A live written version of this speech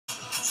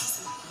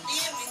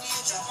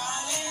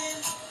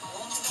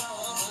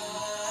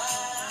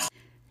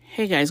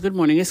Hey guys, good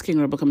morning. It's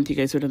King Rebel coming to you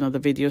guys with another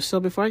video. So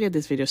before I get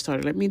this video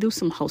started, let me do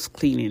some house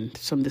cleaning,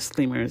 some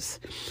disclaimers.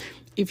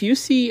 If you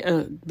see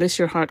a bless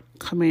your heart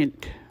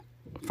comment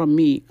from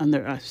me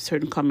under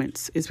certain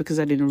comments, it's because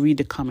I didn't read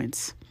the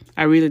comments.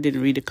 I really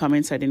didn't read the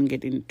comments. I didn't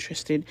get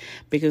interested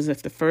because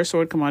if the first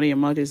word come out of your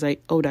mouth is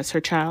like, oh, that's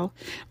her child.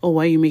 Oh,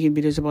 why are you making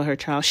videos about her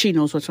child? She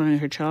knows what's wrong with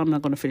her child. I'm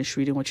not going to finish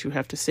reading what you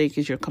have to say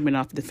because you're coming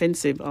off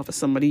defensive off of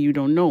somebody you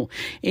don't know.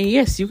 And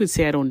yes, you could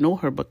say I don't know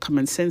her, but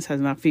common sense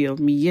has not failed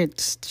me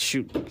yet.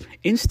 Shoot,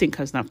 instinct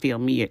has not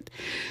failed me yet.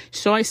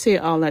 So I say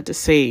all that to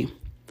say,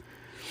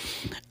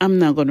 I'm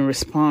not going to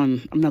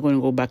respond. I'm not going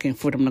to go back and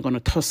forth. I'm not going to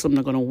tussle. I'm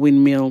not going to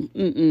windmill.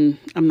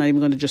 I'm not even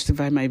going to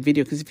justify my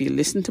video because if you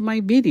listen to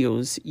my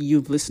videos, if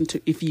you've listened to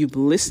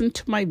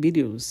my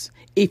videos,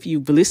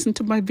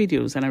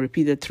 and I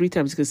repeat that 3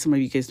 times because some of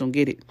you guys don't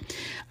get it.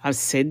 I've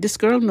said this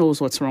girl knows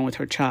what's wrong with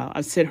her child.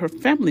 I've said her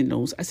family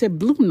knows. I said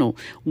Bluu know.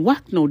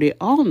 Wack know. They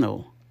all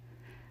know.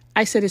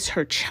 I said it's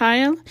her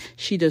child.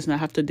 She does not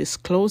have to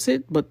disclose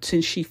it. But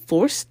since she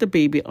forced the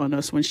baby on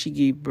us when she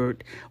gave birth,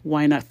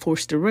 why not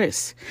force the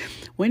rest?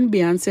 When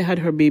Beyonce had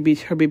her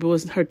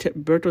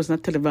birth was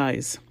not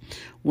televised.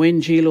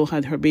 When J-Lo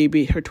had her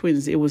baby, her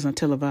twins, it was not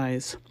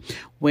televised.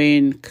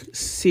 When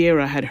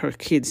Sierra had her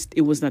kids,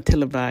 it was not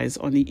televised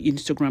on the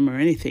Instagram or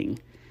anything.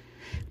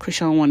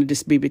 Chrisean wanted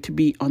this baby to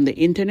be on the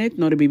internet.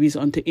 No, the baby's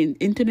on the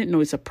internet. No,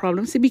 it's a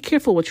problem. So be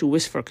careful what you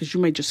wish for because you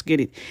might just get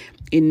it.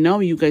 And now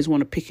you guys want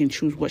to pick and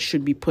choose what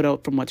should be put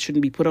out from what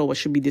shouldn't be put out, what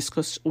should be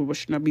discussed or what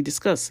should not be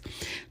discussed.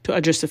 To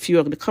address a few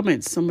of the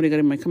comments, somebody got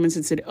in my comments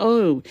and said,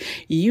 oh,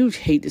 you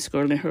hate this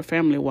girl and her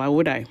family. Why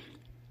would I?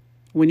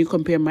 When you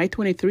compare my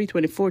 23,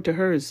 24 to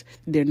hers,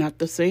 they're not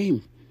the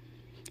same.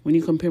 When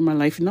you compare my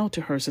life now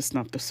to hers, it's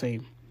not the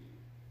same.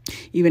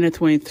 Even at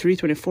 23,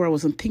 24, I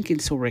wasn't thinking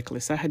so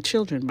reckless. I had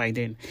children by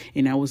then,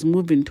 and I was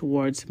moving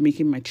towards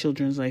making my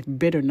children's life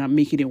better, not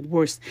making it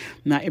worse.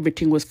 Not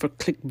everything was for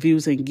click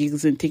views and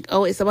gigs and think,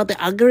 oh, it's about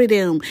the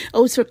algorithm.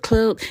 Oh, it's for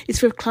cloud. It's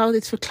for cloud.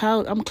 It's for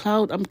cloud. I'm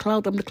cloud. I'm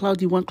cloud. I'm the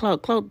cloud. You want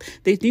cloud. Cloud.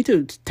 They need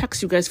to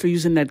tax you guys for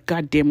using that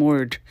goddamn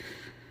word.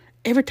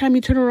 Every time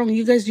you turn around,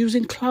 you guys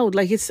using cloud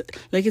like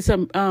it's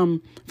a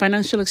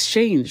financial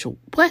exchange.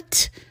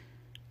 What?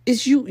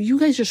 Is you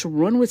guys just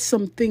run with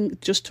something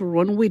just to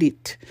run with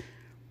it.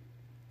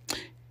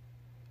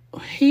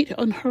 Hate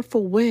on her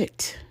for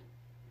what?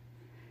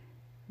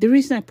 The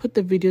reason I put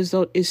the videos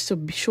out is to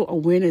show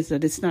awareness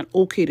that it's not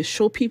okay, to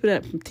show people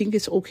that think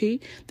it's okay,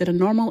 that a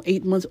normal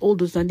 8 months old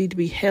does not need to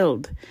be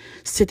held,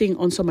 sitting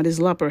on somebody's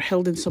lap or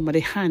held in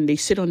somebody's hand. They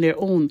sit on their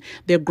own.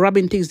 They're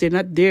grabbing things. They're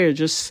not there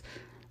just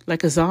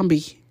like a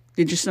zombie.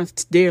 They're just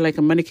not there like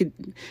a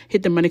mannequin,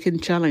 hit the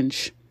mannequin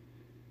challenge.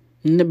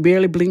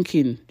 Barely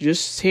blinking,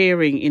 just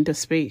staring into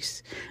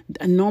space.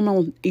 A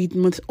normal 8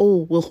 months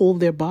old will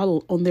hold their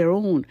bottle on their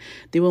own.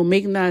 They will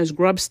make noise,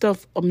 grab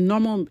stuff. A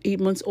normal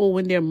 8 months old,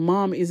 when their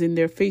mom is in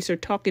their face or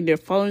talking, they're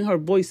following her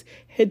voice,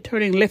 head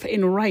turning left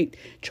and right,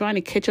 trying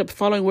to catch up,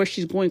 following where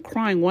she's going,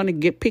 crying, want to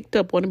get picked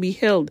up, want to be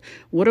held.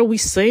 What are we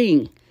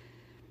saying?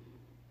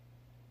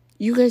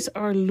 You guys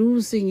are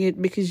losing it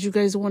because you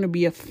guys want to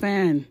be a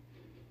fan.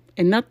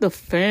 And not the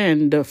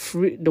fan,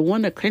 the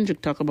one that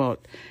Kendrick talk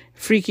about.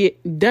 Freaky,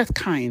 that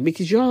kind,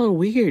 because y'all are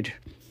weird.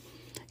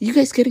 You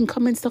guys getting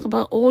comments talk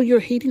about, oh, you're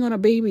hating on a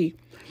baby.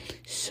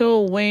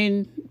 So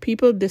when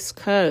people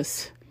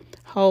discuss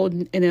how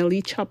an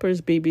elite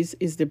chopper's babies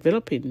is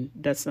developing,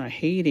 that's not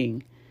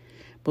hating.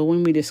 But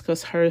when we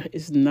discuss her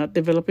is not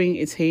developing,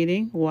 it's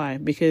hating. Why?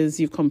 Because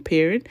you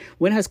compare it.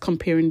 When has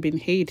comparing been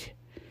hate?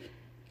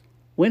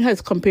 When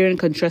has compare and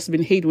contrast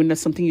been hate when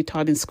that's something you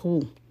taught in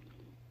school?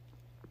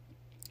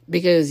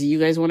 Because you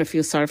guys want to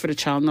feel sorry for the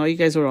child. Now you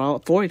guys were all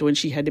for it when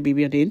she had the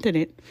baby on the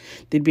internet.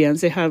 Did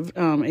Beyonce have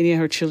any of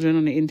her children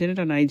on the internet,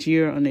 on IG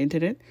or on the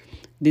internet?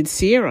 Did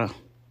Sierra?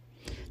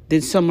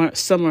 Did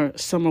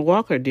Summer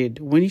Walker did?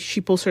 When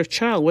she posts her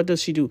child, what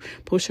does she do?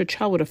 Post her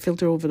child with a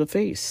filter over the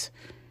face.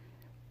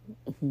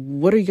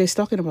 What are you guys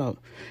talking about?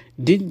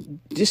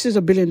 This is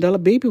 $1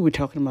 billion baby we're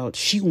talking about.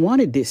 She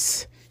wanted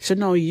this. So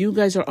now you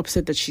guys are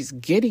upset that she's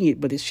getting it,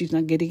 but if she's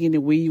not getting it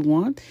the way you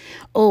want,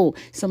 oh,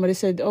 somebody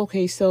said,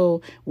 okay,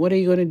 so what are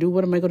you going to do?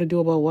 What am I going to do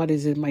about what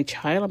is it? My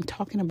child? I'm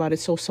talking about it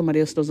so somebody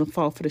else doesn't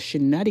fall for the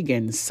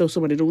shenanigans. So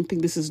somebody don't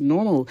think this is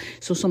normal.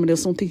 So somebody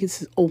else don't think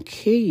this is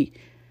okay.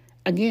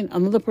 Again,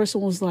 another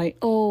person was like,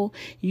 oh,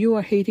 you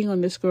are hating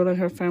on this girl and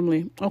her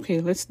family.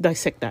 Okay, let's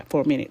dissect that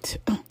for a minute.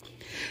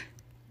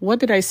 What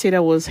did I say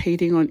that was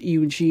hating on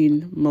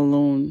Eugene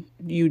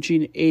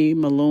A.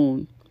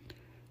 Malone?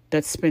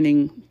 That's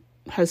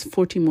has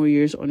 14 more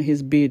years on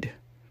his bid.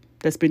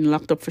 That's been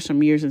locked up for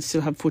some years and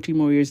still have 14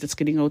 more years. That's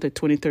getting out at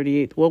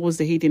 2038. What was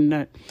the hate in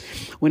that?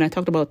 When I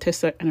talked about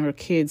Tessa and her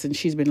kids and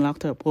she's been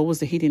locked up, what was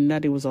the hate in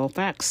that? It was all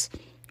facts.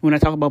 When I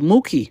talk about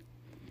Mookie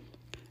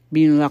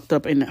being locked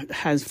up and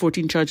has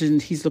 14 charges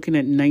and he's looking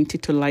at 90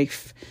 to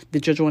life, the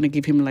judge want to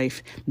give him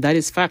life. That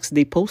is facts.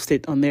 They post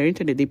it on their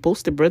internet. They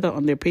post the brother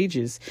on their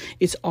pages.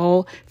 It's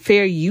all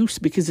fair use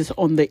because it's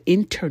on the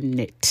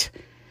internet.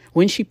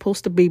 When she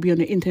posts a baby on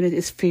the internet,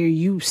 it's fair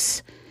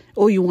use.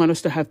 Oh, you want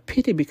us to have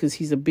pity because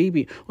he's a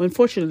baby. Well,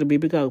 unfortunately, the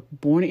baby got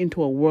born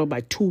into a world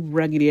by two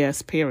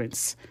raggedy-ass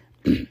parents.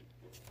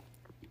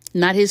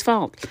 Not his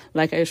fault.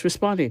 Like I just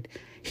responded.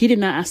 He did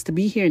not ask to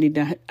be here and he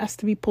did not ask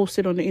to be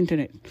posted on the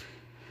internet.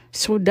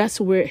 So that's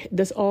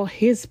all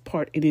his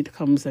part in it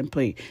comes and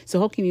play. So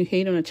how can you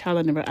hate on a child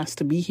that never asked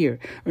to be here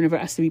or never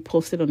asked to be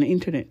posted on the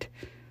internet?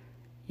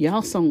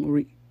 Y'all sound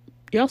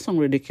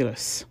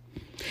ridiculous.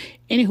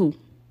 Anywho,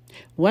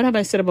 what have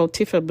I said about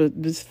Tifa?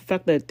 But the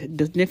fact that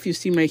the nephew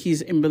seemed like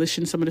he's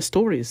embellishing some of the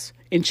stories.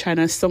 In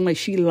China, it sounded like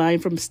she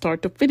lied from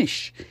start to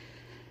finish.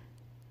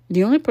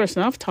 The only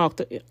person I've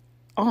talked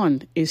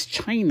on is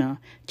China,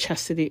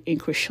 Chastity, and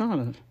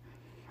Chrisean.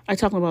 I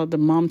talk about the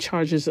mom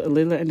charges a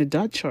little and the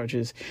dad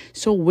charges.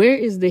 So where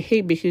is the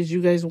hate? Because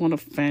you guys want to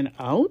fan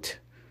out?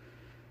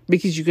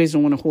 Because you guys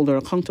don't want to hold her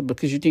accountable?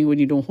 Because you think when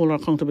you don't hold her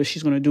accountable,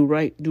 she's going to do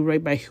right. Do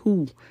right by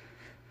who?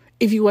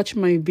 If you watch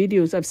my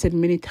videos, I've said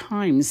many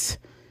times,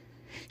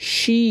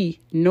 she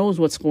knows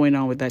what's going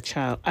on with that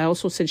child. I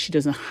also said she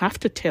doesn't have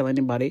to tell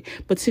anybody.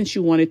 But since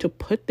you wanted to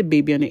put the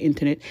baby on the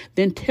internet,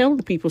 then tell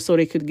the people so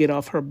they could get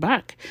off her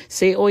back.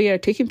 Say, oh yeah,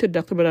 take him to the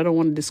doctor, but I don't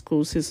want to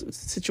disclose his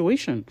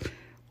situation.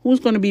 Who's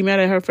going to be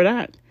mad at her for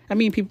that? I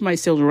mean, people might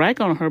still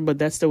rag on her, but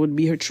that would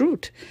be her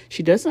truth.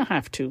 She doesn't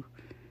have to.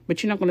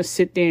 But you're not going to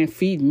sit there and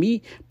feed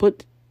me,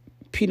 put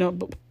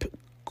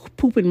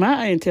poop in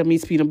my eye and tell me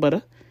it's peanut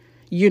butter.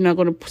 You're not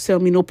going to sell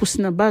me no puss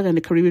in a bag, and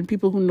the Caribbean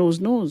people who knows.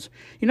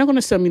 You're not going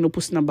to sell me no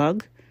puss in a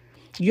bag.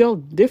 Y'all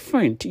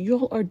different.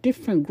 Y'all are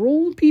different.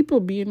 Grown people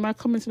be in my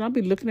comments, and I'll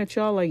be looking at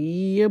y'all like,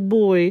 yeah,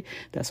 boy.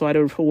 That's why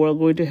the world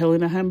going to hell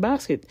in a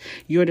handbasket.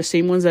 You're the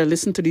same ones that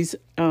listen to these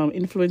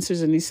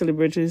influencers and these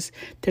celebrities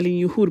telling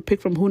you who to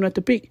pick from, who not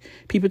to pick.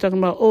 People talking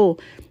about, oh,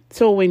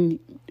 so when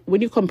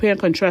you compare and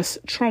contrast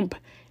Trump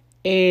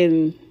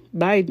and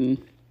Biden,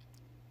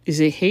 is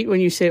it hate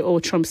when you say, oh,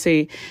 Trump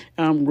say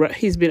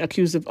he's been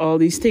accused of all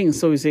these things?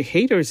 So is it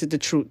hate or is it the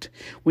truth?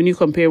 When you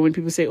compare, when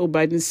people say, oh,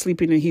 Biden's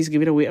sleeping and he's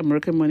giving away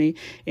American money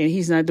and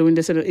he's not doing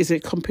this, is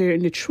it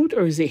comparing the truth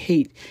or is it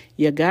hate?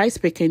 Yeah, guys,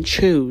 pick and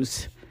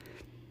choose.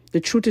 The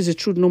truth is the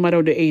truth no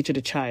matter the age of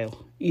the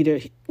child, either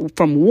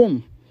from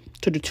womb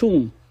to the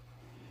tomb.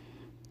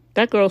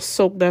 That girl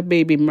soaked that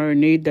baby,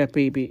 marinate that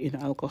baby in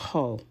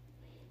alcohol.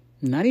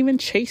 Not even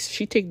chase.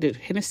 She take the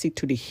Hennessy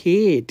to the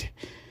head.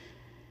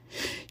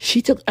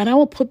 And I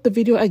will put the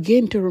video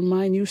again to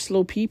remind you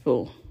slow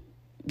people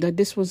that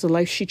this was the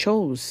life she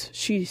chose.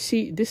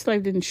 This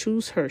life didn't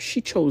choose her. She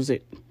chose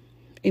it.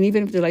 And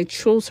even if the life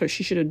chose her,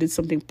 she should have did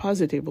something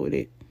positive with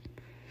it.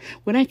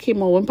 When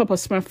Papa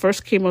Smurf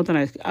first came out,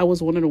 and I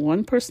was one of the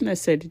one person that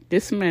said,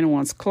 this man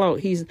wants clout.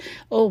 He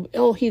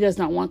does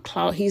not want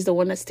clout. He's the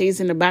one that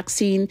stays in the back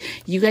scene.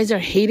 You guys are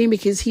hating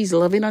because he's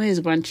loving on his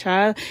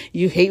grandchild.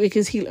 You hate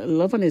because he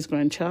love on his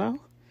grandchild.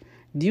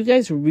 Do you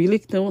guys really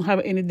don't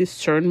have any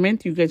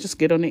discernment? You guys just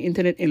get on the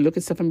internet and look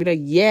at stuff and be like,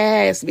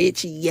 yes,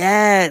 bitch,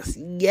 yes,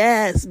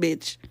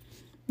 bitch.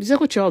 Is that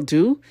what y'all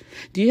do?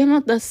 Do you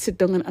not just sit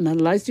down and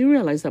analyze? Do you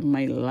realize that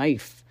my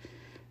life,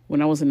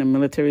 when I was in the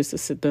military, is to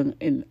sit down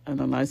and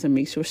analyze and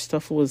make sure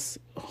stuff was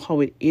how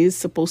it is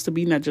supposed to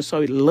be, not just how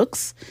it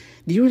looks?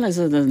 Do you realize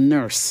as a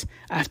nurse,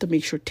 I have to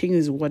make sure things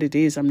is what it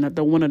is? I'm not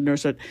the one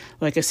nurse that,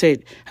 like I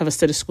said, have a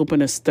stethoscope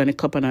and a stunning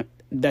cup and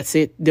that's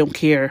it. Don't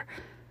care.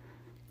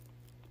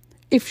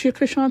 If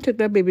Chrisean took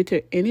that baby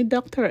to any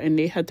doctor and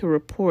they had to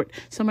report,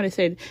 somebody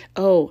said,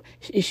 oh,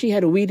 if she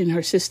had weed in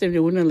her system, they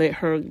wouldn't let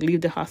her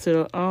leave the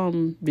hospital.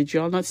 Did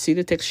y'all not see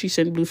the text she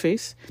sent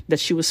Blueface that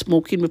she was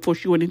smoking before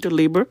she went into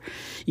labor?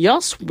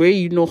 Y'all swear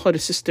you know how the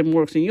system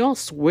works, and y'all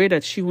swear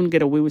that she wouldn't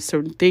get away with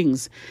certain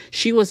things.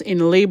 She was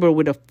in labor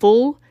with a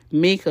full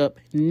makeup,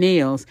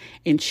 nails,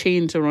 and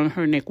chains around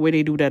her neck. Where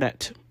they do that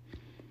at?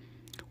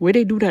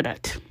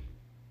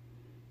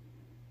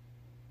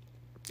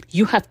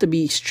 You have to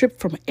be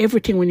stripped from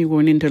everything when you're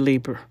going into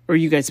labor, or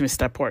you guys missed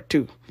that part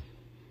too.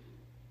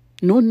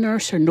 No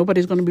nurse or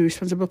nobody's going to be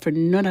responsible for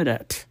none of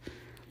that.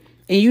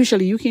 And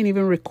usually you can't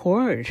even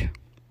record.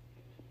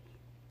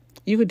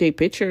 You could take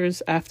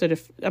pictures after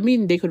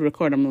they could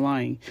record, I'm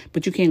lying,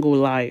 but you can't go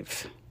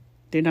live.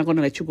 They're not going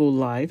to let you go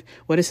live.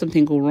 What if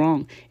something go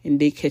wrong and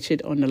they catch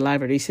it on the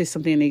live, or they say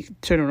something and they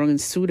turn around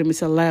and sue them?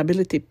 It's a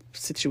liability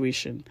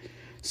situation.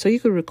 So you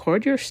could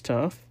record your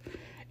stuff,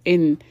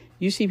 and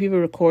you see people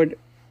record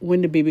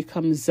when the baby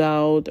comes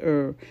out,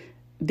 or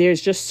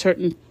there's just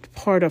certain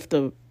part of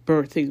the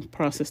birthing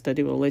process that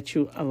they will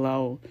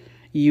allow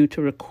you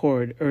to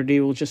record, or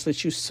they will just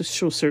let you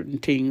show certain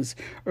things.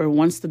 Or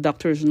once the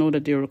doctors know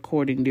that they're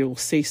recording, they will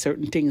say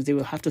certain things. They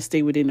will have to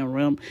stay within a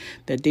realm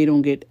that they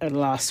don't get a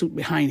lawsuit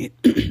behind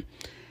it.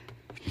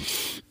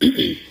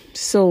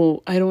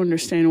 So I don't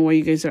understand why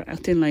you guys are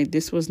acting like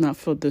this was not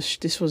for this.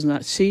 This was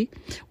not. See,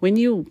 when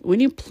you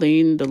play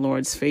in the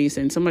Lord's face,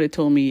 and somebody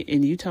told me,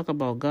 and you talk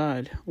about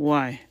God,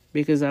 why?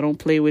 Because I don't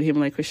play with him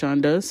like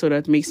Chrisean does, so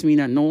that makes me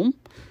not know him.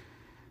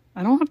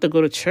 I don't have to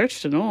go to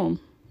church to know him.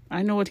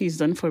 I know what he's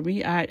done for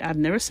me. I've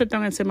never sat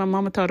down and said my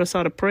mama taught us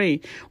how to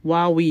pray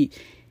while we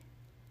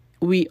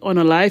We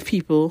unalive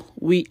people,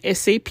 we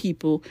SA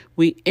people,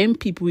 we M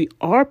people, we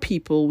R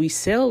people, we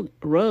sell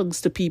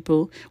rugs to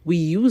people, we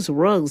use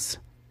rugs,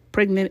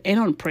 pregnant and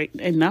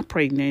and not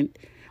pregnant.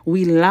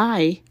 We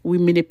lie, we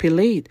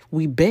manipulate,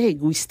 we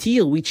beg, we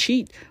steal, we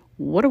cheat.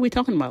 What are we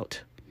talking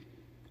about?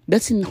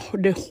 That's in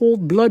their whole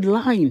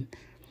bloodline.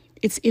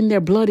 It's in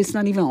their blood. It's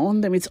not even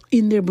on them. It's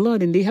in their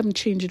blood, and they haven't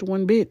changed it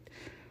one bit.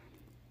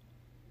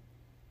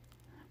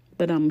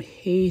 But I'm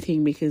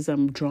hating because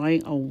I'm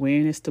drawing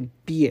awareness to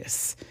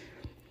BS.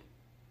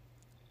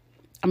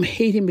 I'm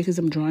hating because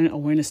I'm drawing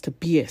awareness to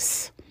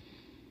BS.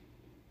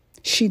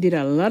 She did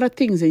a lot of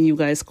things and you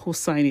guys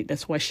co-sign it.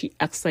 That's why she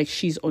acts like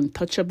she's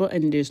untouchable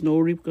and there's no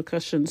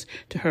repercussions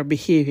to her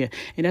behavior.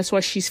 And that's why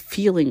she's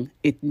feeling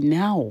it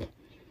now.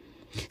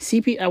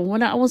 CP, I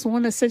was the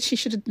one that said she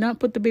should not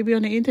put the baby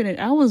on the internet.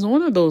 I was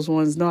one of those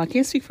ones. No, I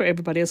can't speak for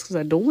everybody else because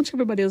I don't watch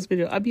everybody else's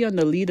video. I'll be on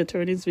the lead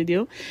attorney's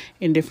video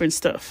and different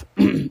stuff.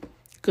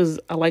 Because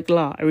I like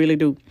law. I really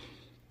do.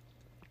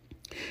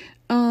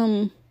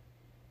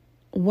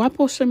 Why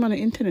post them on the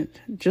internet?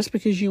 Just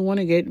because you want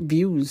to get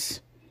views.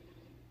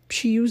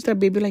 She used that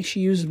baby like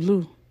she used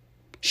Bluu.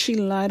 She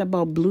lied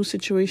about Bluu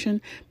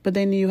situation, but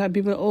then you have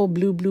people,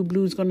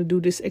 Bluu is going to do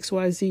this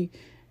XYZ.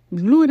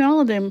 Bluu and all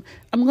of them,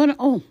 I'm going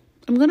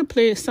to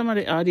play some of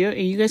the audio,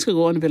 and you guys could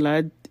go on the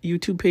Vlad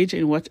YouTube page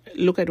and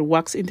look at the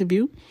Wax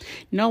interview.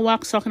 Now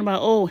Wax talking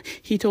about,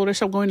 he told her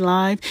stop going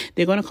live.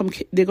 They're gonna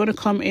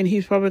come and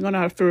he's probably gonna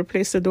have to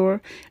replace the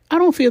door. I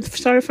don't feel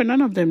sorry for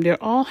none of them.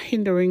 They're all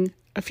hindering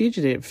a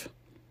fugitive.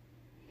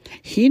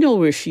 He know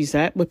where she's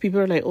at, but people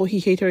are like, he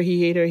hate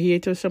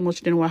her so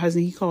much. Then why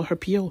hasn't he called her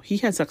PO? He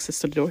has access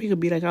to the door. He could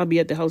be like, I'll be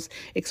at the house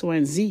X, Y,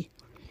 and Z.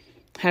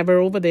 Have her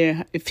over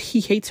there. If he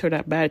hates her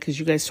that bad, because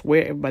you guys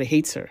swear everybody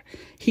hates her,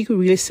 he could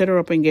really set her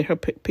up and get her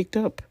picked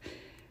up.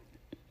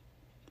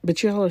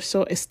 But y'all are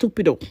so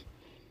stupido.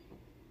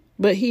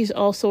 But he's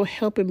also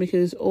helping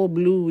because,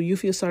 Bluu, you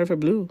feel sorry for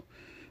Bluu.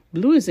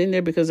 Bluu is in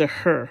there because of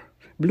her.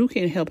 Bluu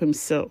can't help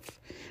himself.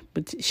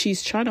 But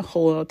she's trying to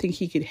hold out, think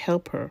he could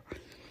help her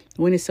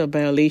when it's a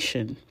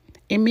violation.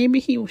 And maybe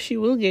she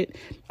will get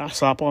a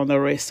slap on the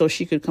wrist so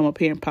she could come up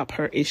here and pop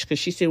her ish. Because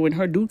she said when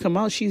her dude come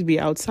out, she'd be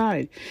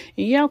outside.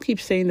 And y'all keep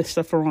saying this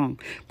stuff wrong.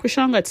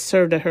 Chrisean got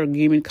served at her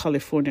game in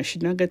California. She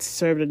not got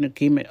served in the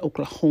game at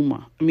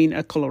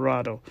at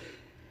Colorado.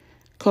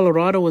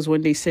 Colorado was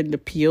when they sent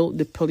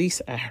the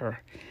police at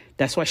her.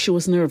 That's why she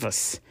was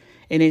nervous.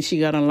 And then she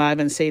got on live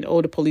and said,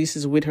 the police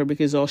is with her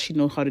because all she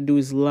knows how to do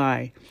is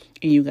lie.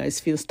 And you guys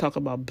talk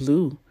about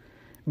Bluu.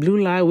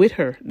 Bluu lie with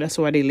her. That's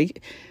why they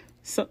leak.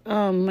 So,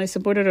 my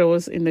supporter that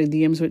was in the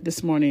DMs with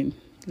this morning,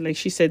 like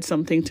she said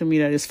something to me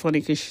that is funny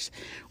because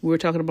we were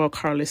talking about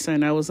Carlissa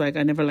and I was like,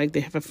 I never liked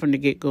the heifer from the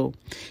get-go.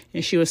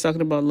 And she was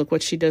talking about, look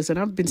what she does. And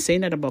I've been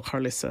saying that about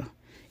Carlissa.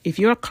 If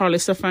you're a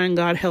Carlissa fan,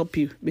 God help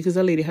you, because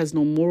that lady has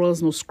no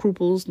morals, no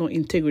scruples, no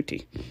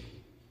integrity.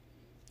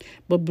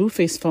 But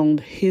Blueface found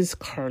his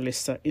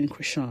Carlissa in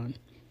Chrisean.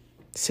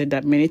 Said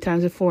that many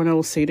times before, and I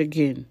will say it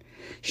again.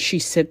 She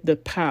set the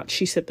path.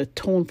 She set the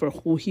tone for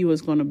who he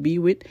was going to be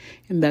with,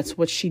 and that's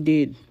what she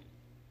did.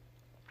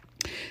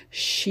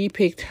 She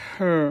picked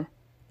her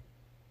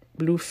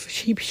Bluu.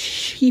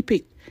 She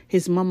picked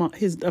his mama,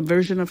 a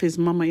version of his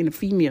mama in a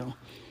female.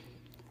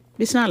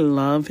 It's not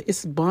love.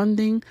 It's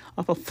bonding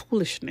of a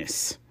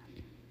foolishness.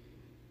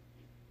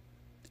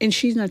 And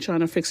she's not trying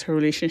to fix her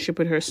relationship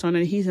with her son,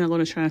 and he's not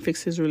going to try and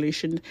fix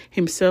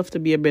himself to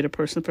be a better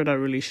person for that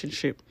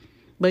relationship.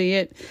 But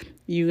yet,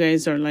 you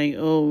guys are like,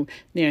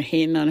 they're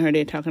hating on her.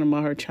 They're talking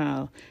about her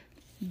child.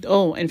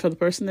 And for the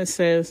person that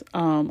says,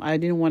 I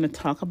didn't want to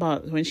talk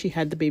about when she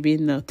had the baby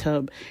in the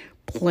tub,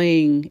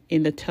 playing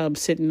in the tub,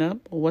 sitting up.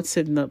 What's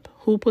sitting up?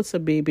 Who puts a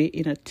baby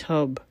in a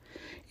tub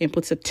and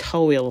puts a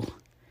towel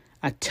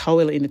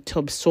in the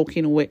tub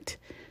soaking wet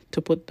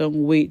to put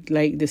them weight?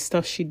 Like, the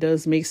stuff she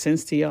does makes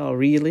sense to y'all,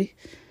 really?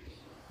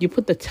 You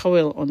put the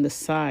towel on the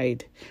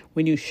side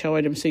when you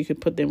shower them so you can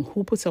put them.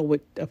 Who puts a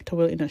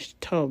towel in a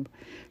tub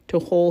to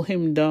hold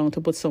him down,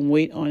 to put some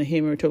weight on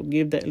him, or to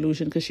give that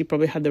illusion? Because she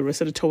probably had the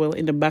rest of the towel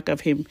in the back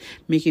of him,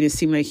 making it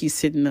seem like he's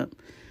sitting up.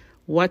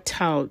 What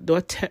towel?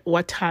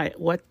 What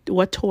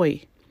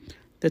toy?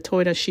 The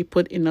toy that she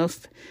put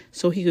enough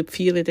so he could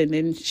feel it, and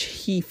then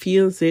he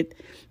feels it,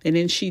 and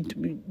then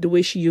the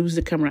way she used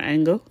the camera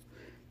angle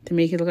to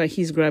make it look like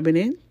he's grabbing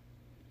it.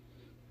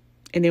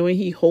 And then when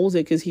he holds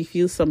it because he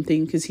feels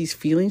something, because he's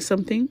feeling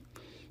something.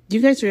 Do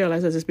you guys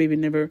realize that this baby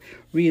never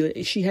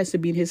really, she has to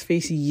be in his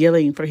face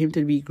yelling for him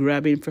to be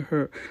grabbing for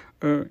her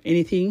or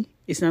anything?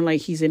 It's not like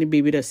he's any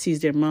baby that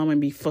sees their mom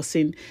and be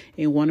fussing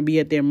and want to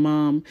be at their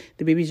mom.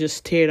 The baby just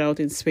stared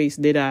out in space,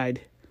 dead-eyed.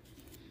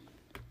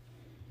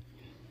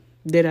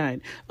 Dead-eyed.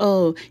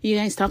 You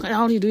guys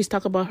all you do is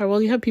talk about her.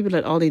 Well, you have people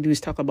that all they do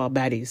is talk about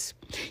baddies.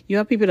 You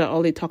have people that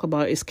all they talk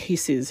about is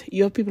cases.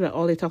 You have people that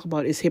all they talk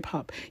about is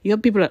hip-hop. You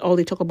have people that all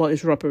they talk about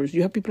is rappers.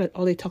 You have people that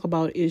all they talk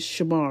about is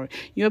Shamar.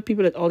 You have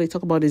people that all they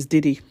talk about is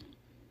Diddy.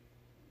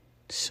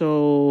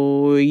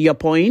 So, your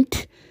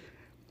point?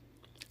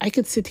 I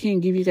could sit here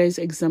and give you guys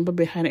example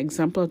behind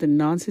example of the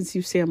nonsense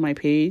you say on my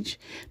page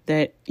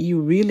that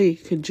you really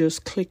could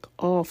just click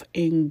off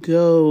and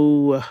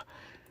go.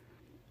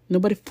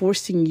 Nobody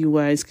forcing you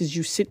guys, because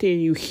you sit there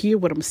and you hear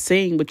what I'm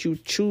saying, but you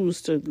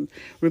choose to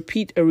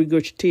repeat or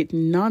regurgitate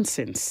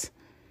nonsense.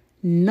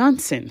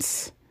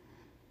 Nonsense.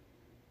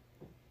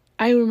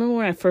 I remember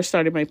when I first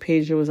started my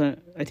page,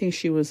 I think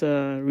she was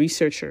a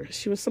researcher.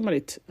 She was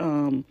somebody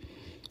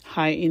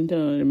high into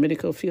the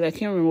medical field. I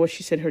can't remember what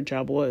she said her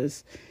job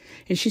was.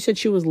 And she said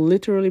she was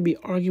literally be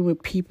arguing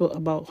with people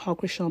about how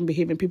Chrisean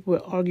behaved, and people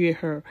would argue with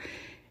her.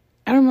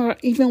 I remember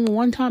even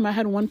one time I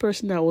had one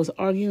person that was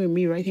arguing with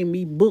me, writing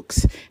me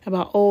books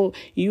about, oh,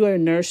 you are a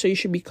nurse, so you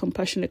should be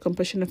compassionate.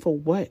 Compassionate for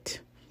what?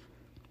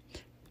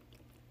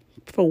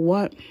 For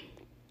what?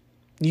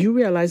 You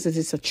realize that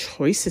it's a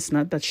choice. It's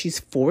not that she's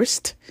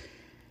forced.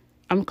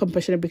 I'm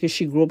compassionate because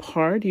she grew up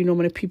hard. You know how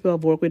many people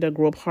I've worked with that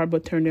grew up hard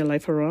but turn their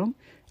life around?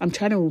 I'm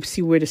trying to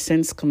see where the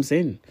sense comes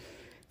in.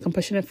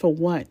 Compassionate for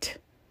what?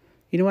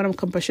 You know what? I'm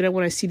compassionate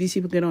when I see these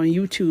people get on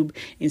YouTube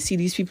and see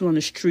these people on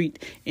the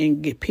street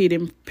and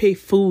pay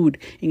food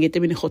and get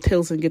them in the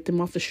hotels and get them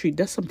off the street.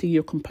 That's something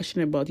you're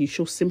compassionate about. You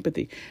show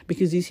sympathy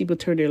because these people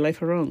turn their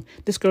life around.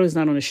 This girl is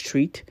not on the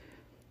street.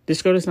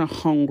 This girl is not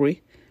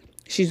hungry.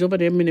 She's over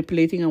there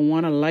manipulating and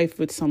want a life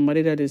with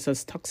somebody that is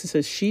as toxic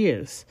as she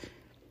is.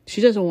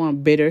 She doesn't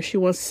want better. She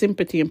wants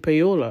sympathy and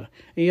payola.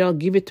 And y'all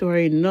give it to her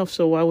enough,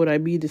 so why would I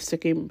be the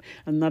second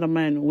another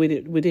man with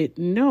it?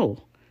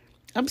 No.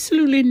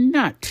 Absolutely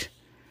not.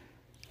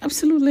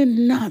 Absolutely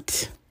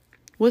not.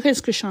 What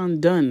has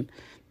Chrisean done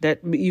that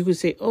you could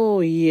say,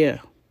 oh yeah,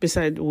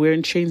 besides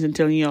wearing chains and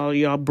telling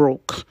y'all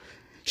broke?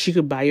 She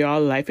could buy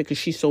y'all life because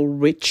she's so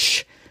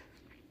rich.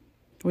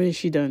 What has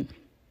she done?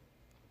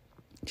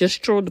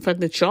 Just throw the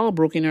fact that y'all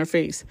broke in her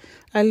face.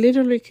 I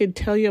literally could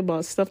tell you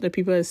about stuff that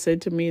people have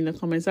said to me in the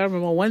comments. I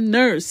remember one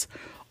nurse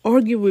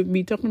argued with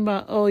me talking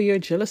about, oh, you're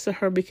jealous of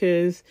her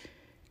because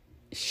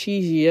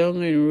she's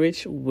young and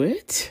rich.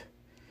 What?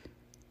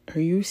 Are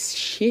you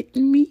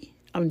shitting me?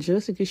 I'm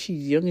jealous because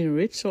she's young and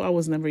rich, so I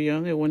was never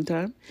young at one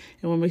time.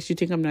 And what makes you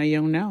think I'm not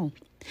young now?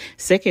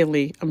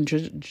 Secondly, I'm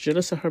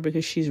jealous of her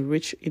because she's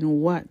rich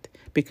in what?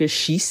 Because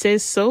she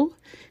says so?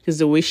 Because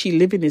the way she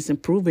living is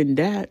improving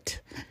that.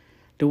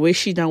 The way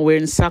she not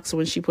wearing socks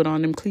when she put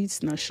on them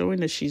cleats, not showing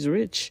that she's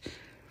rich.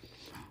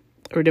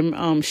 Or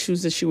them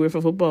shoes that she wear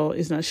for football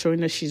is not showing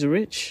that she's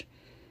rich.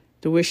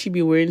 The way she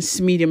be wearing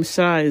medium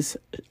size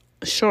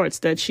shorts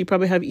that she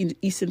probably have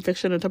yeast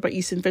infection on top of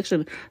yeast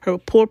infection. Her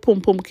poor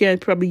pom-pom can't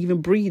probably even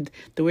breathe.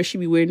 The way she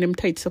be wearing them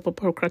tights up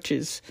her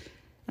crutches.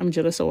 I'm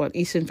jealous of what?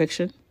 Yeast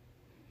infection?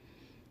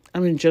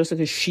 I'm jealous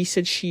because she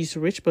said she's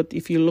rich, but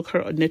if you look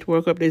her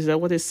network up, is that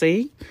what it's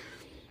saying?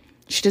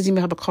 She doesn't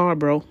even have a car,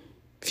 bro.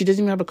 She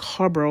doesn't even have a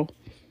car, bro.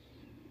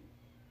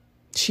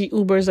 She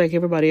Ubers like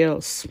everybody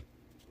else.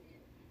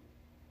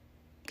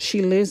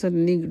 She lives at a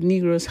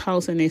Negro's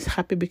house and is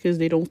happy because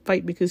they don't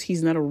fight because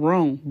he's not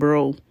wrong,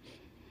 bro.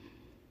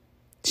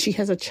 She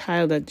has a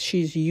child that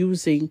she's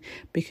using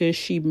because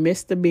she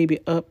messed the baby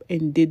up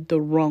and did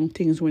the wrong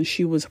things when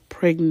she was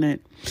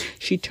pregnant.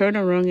 She turned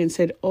around and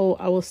said, oh,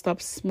 I will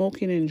stop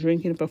smoking and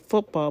drinking for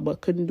football, but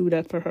couldn't do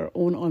that for her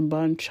own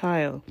unborn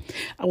child.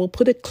 I will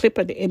put a clip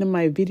at the end of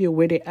my video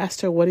where they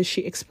asked her what is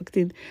she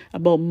expecting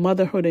about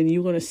motherhood, and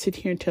you're going to sit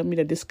here and tell me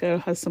that this girl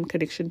has some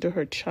connection to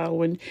her child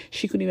when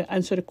she couldn't even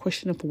answer the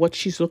question of what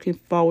she's looking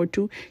forward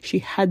to. She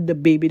had the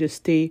baby to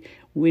stay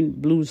win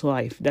Blue's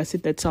life. That's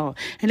it. That's all.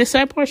 And the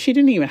sad part, she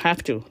didn't even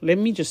have to. Let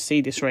me just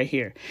say this right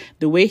here.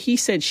 The way he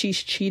said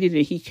she's cheated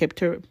and he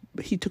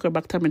took her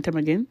back time and time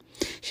again.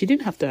 She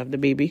didn't have to have the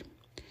baby.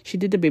 She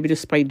did the baby to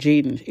spite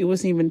Jaden. It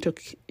wasn't even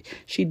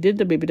she did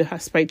the baby to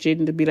spite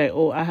Jaden to be like,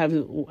 oh, I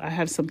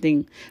have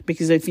something.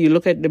 Because if you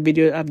look at the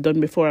video I've done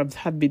before, I've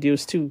had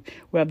videos too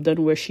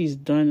where she's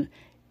done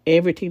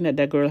everything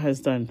that girl has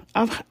done.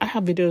 I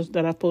have videos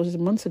that I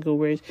posted months ago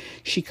where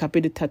she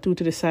copied the tattoo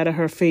to the side of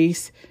her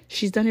face.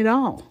 She's done it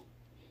all.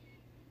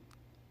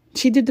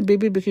 She did the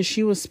baby because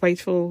she was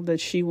spiteful that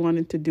she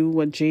wanted to do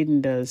what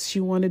Jaden does. She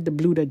wanted the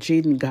Bluu that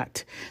Jaden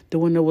got, the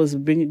one that was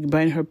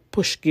buying her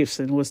push gifts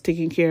and was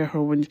taking care of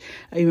her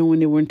even when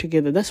they weren't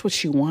together. That's what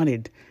she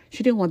wanted.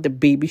 She didn't want the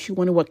baby. She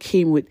wanted what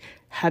came with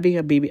having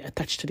a baby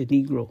attached to the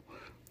Negro.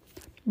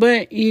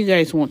 But you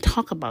guys won't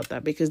talk about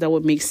that because that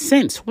would make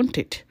sense, wouldn't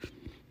it?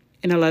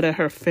 And a lot of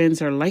her friends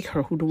are like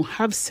her who don't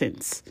have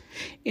sense.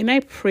 And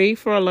I pray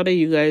for a lot of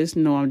you guys.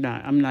 No, I'm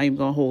not. I'm not even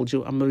going to hold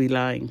you. I'm going to be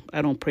lying.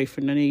 I don't pray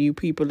for none of you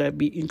people that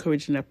be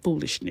encouraging that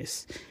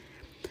foolishness.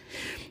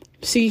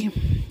 See,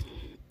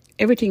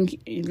 everything,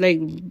 like,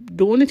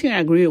 the only thing I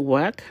agree with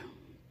whack,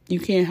 you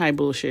can't hide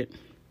bullshit.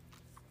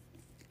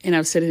 And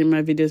I've said it in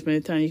my videos many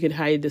times. You could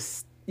hide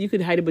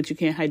it, but you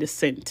can't hide the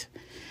scent.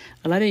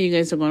 A lot of you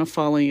guys are going to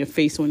fall on your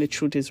face when the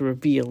truth is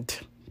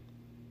revealed.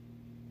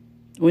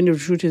 When the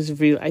truth is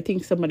real, I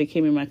think somebody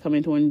came in my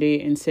comment one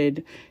day and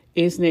said,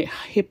 isn't it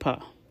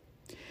HIPAA?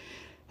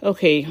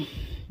 Okay,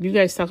 you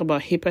guys talk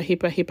about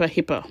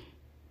HIPAA.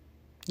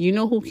 You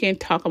know who can't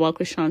talk about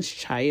Chrisean's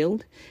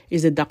child?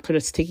 Is the doctor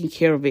that's taking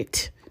care of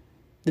it.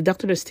 The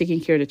doctor that's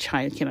taking care of the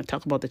child cannot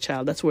talk about the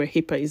child. That's where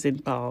HIPAA is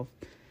involved.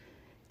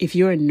 If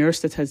you're a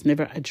nurse that has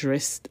never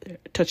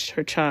touched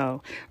her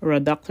child, or a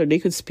doctor, they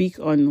could speak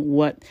on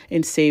what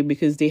and say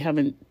because they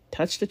haven't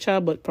touched the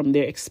child, but from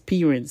their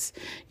experience.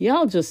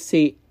 Y'all just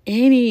say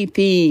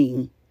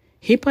anything.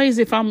 HIPAA is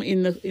if I'm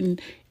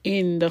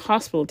in the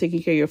hospital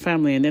taking care of your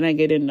family, and then I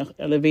get in the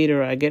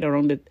elevator, or I get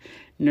around the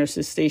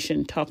nurse's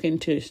station talking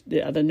to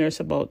the other nurse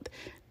about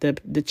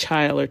the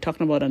child, or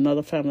talking about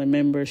another family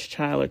member's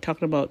child, or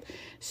talking about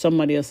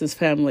somebody else's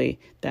family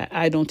that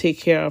I don't take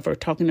care of, or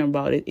talking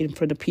about it in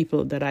front of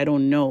people that I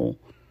don't know,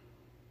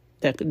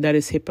 that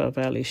is HIPAA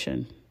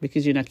violation,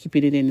 because you're not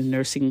keeping it in the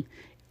nursing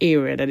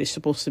area that it's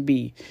supposed to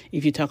be.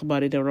 If you talk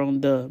about it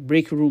around the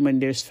break room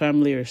and there's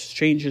family or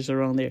strangers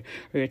around there,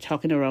 or you're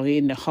talking around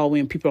in the hallway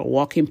and people are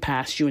walking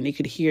past you and they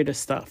could hear the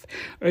stuff,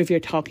 or if you're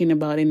talking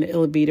about in the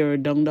elevator or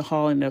down the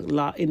hall in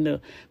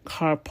the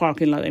car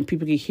parking lot and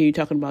people can hear you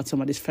talking about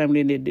somebody's family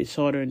and their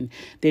disorder and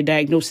their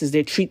diagnosis,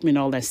 their treatment,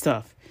 all that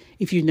stuff.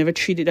 If you've never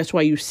treated, that's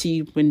why you see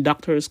when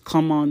doctors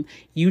come on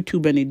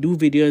YouTube and they do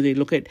videos, they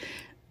look at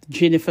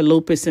Jennifer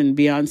Lopez and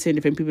Beyonce and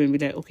different people and be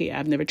like, okay,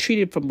 I've never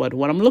treated from, but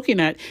what I'm looking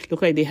at,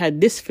 look like they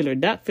had this filler,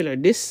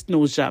 this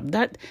nose job.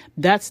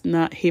 That's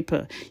not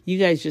HIPAA. You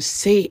guys just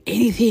say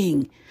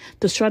anything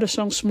to try to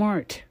sound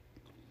smart.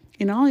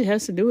 And all it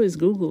has to do is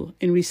Google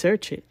and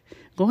research it.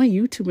 Go on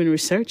YouTube and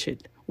research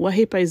it, what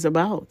HIPAA is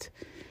about.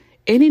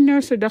 Any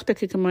nurse or doctor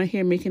can come out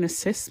here and make an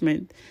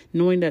assessment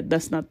knowing that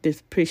that's not the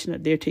patient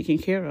that they're taking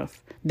care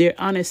of. Their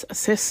honest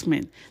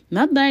assessment,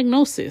 not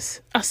diagnosis,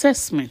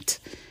 assessment.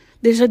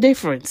 There's a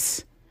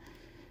difference.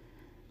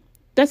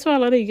 That's why a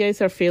lot of you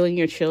guys are failing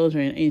your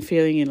children and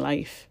failing in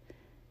life.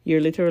 You're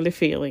literally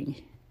failing.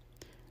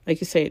 Like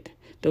you said,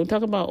 don't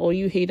talk about, oh,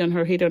 you hate on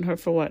her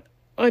for what?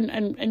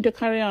 And to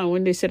carry on,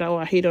 when they said, oh,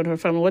 I hate on her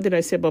family, what did I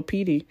say about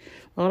Petey?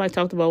 All I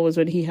talked about was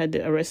when he had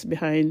the arrest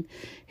behind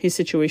his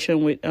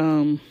situation with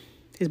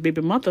his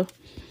baby mother.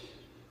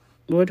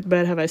 What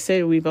bad have I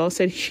said? We've all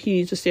said he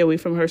needs to stay away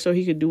from her so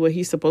he could do what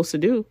he's supposed to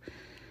do.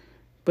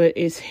 But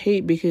it's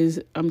hate because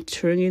I'm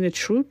turning in the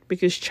truth,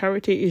 because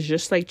Charity is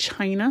just like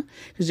China,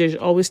 because there's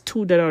always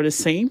two that are the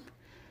same.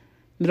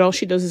 That all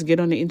she does is get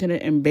on the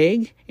internet and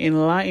beg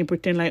and lie and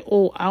pretend like,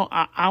 oh,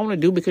 I want to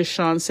do because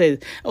Sean says.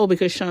 Oh,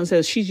 because Sean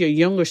says she's your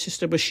younger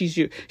sister, but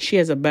she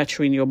has a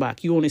battery in your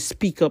back. You only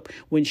speak up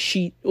when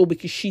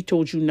because she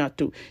told you not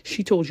to.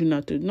 She told you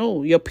not to.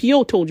 No, your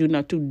PO told you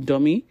not to,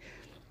 dummy.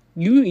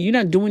 You're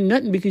not doing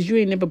nothing because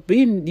you never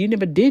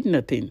did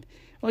nothing.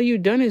 All you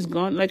done is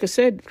gone, like I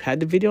said, had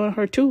the video on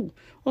her too.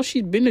 Well,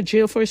 she's been to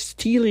jail for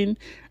stealing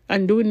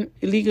and doing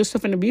illegal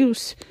stuff and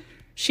abuse.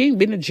 She ain't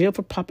been to jail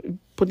for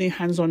putting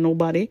hands on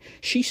nobody.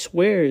 She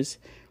swears.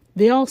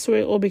 They all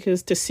swear, oh,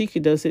 because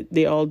Tasika does it,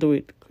 they all do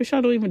it.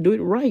 Chrisean don't even do it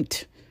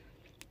right.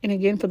 And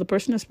again, for the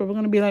person that's probably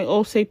going to be like,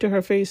 oh, say to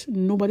her face,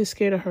 nobody's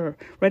scared of her.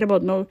 Right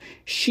about no,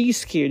 she's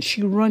scared.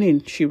 She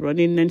running.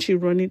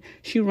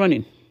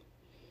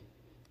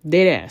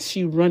 Dead ass,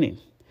 she running.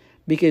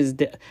 Because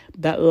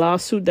that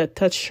lawsuit that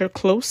touched her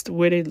close,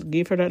 where they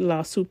gave her that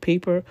lawsuit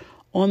paper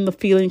on the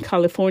field in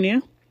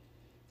California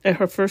at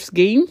her first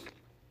game,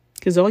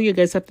 because all you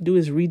guys have to do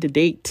is read the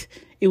date.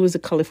 It was a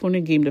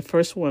California game, the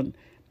first one,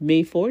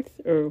 May 4th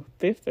or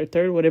 5th or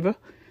 3rd, whatever.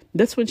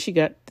 That's when she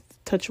got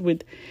touched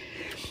with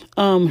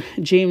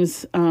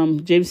James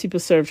People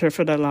served her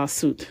for that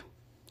lawsuit.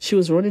 She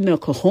was running in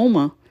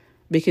Oklahoma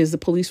because the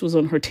police was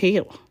on her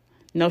tail.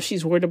 Now she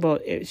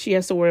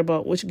has to worry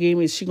about which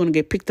game is she going to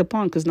get picked up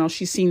on, because now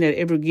she's seeing that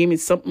every game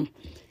is something.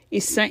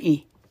 It's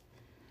something.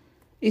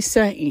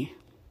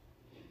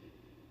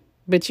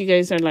 But you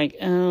guys are like,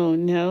 oh,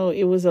 no,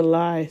 it was a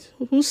lie.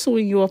 Who's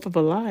suing you off of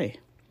a lie?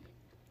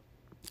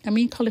 I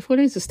mean,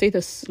 California is a state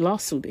of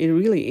lawsuit. It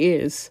really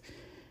is.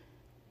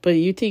 But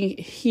you think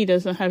he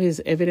doesn't have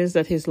his evidence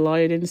that his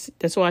lawyer didn't?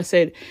 That's why I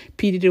said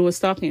P. Diddy was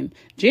talking.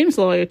 James'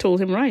 lawyer told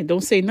him, right,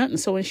 don't say nothing.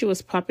 So when she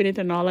was popping it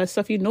and all that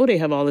stuff, you know they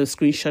have all the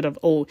screenshot of,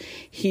 oh,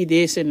 he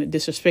this and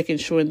disrespect and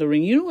showing the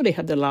ring. You know they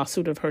have the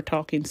lawsuit of her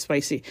talking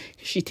spicy.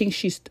 She thinks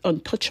she's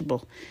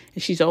untouchable.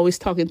 And she's always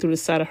talking through the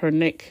side of her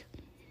neck.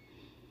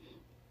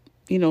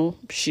 You know,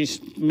 she's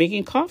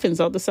making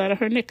coffins out the side of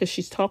her neck because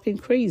she's talking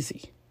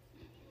crazy.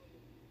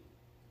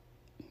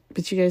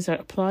 But you guys are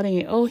applauding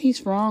it. Oh,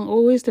 he's wrong. Oh,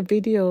 where's the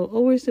video?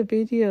 Oh, where's the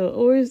video?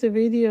 Oh, where's the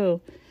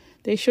video?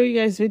 They show you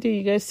guys video.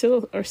 You guys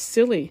still are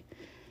silly.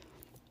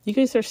 You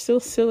guys are still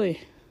silly.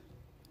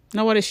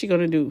 Now what is she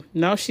going to do?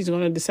 Now she's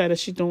going to decide that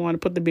she don't want to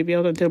put the baby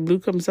out until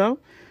Bluu comes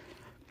out?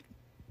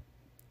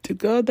 To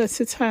God that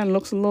sits high and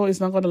looks low is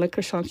not going to let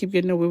Chrisean keep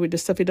getting away with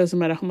this stuff. It doesn't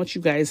matter how much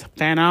you guys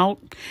fan out,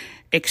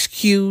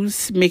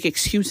 make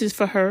excuses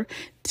for her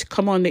to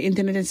come on the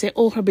internet and say,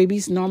 oh, her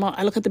baby's normal.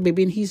 I look at the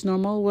baby and he's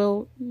normal.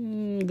 Well,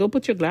 go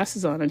put your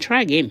glasses on and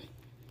try again.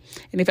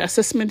 And if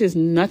assessment is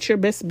not your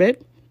best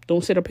bet,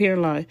 don't sit up here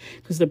and lie,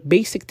 because the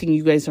basic thing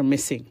you guys are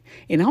missing.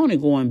 And I want to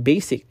go on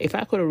basic. If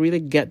I could have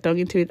really got dug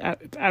into it,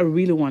 I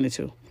really wanted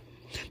to.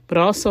 But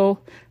also,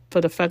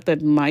 for the fact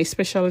that my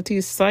specialty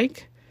is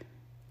psych,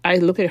 I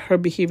look at her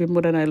behavior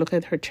more than I look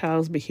at her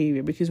child's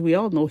behavior, because we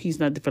all know he's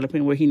not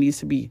developing where he needs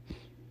to be.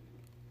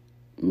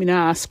 I mean,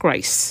 I ask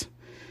Christ.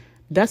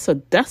 That's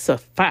a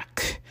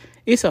fact.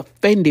 It's a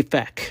Fendi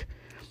fact.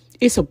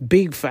 It's a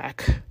big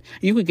fact.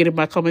 You could get in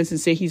my comments and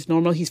say he's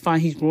normal, he's fine,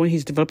 he's growing,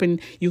 he's developing.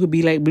 You could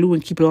be like Bluu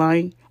and keep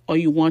lying all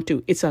you want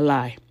to. It's a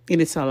lie.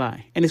 And it's a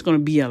lie. And it's going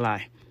to be a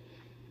lie.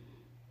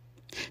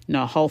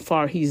 Now, how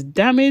far he's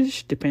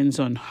damaged depends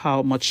on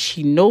how much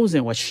she knows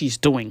and what she's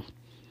doing.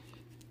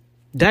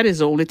 That is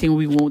the only thing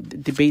we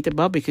won't debate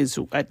about, because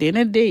at the end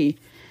of the day,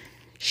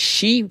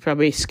 she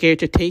probably scared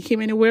to take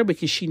him anywhere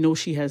because she knows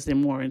she has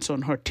them warrants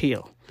on her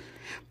tail.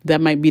 That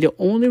might be the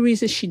only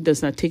reason she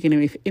does not take him.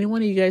 If any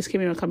one of you guys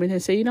came in and comment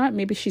and say, you know what,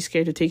 maybe she's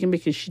scared to take him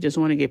because she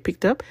doesn't want to get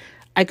picked up,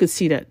 I could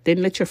see that.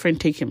 Then let your friend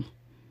take him.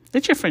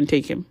 Let your friend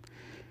take him.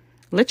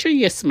 Let your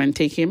yes man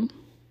take him.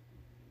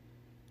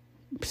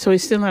 So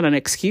it's still not an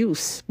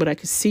excuse, but I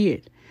could see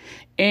it.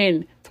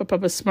 And for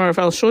Papa Smurf,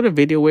 I'll show the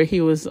video where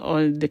he was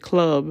on the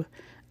club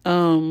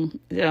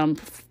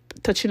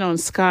touching on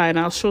Sky, and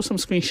I'll show some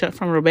screenshot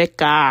from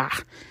Rebecca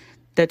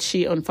that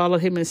she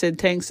unfollowed him and said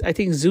thanks. I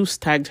think Zeus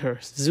tagged her.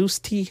 Zeus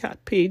T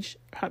Hot page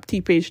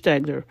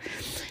tagged her,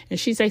 and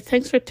she's like,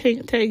 thanks for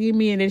tagging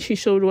me. And then she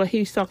showed what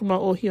he's talking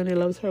about. Oh, he only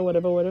loves her,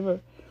 whatever.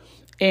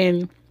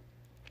 And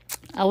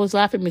I was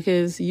laughing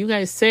because you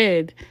guys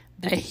said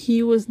that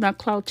he was not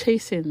cloud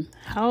chasing.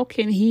 How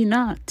can he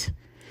not?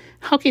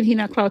 How can he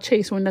not cloud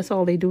chase when that's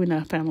all they do in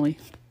that family?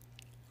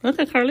 Look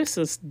at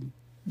Carlissa's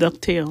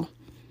ducktail.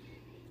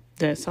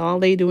 That's all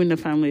they do in the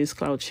family is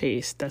cloud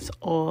chase. That's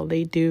all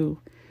they do.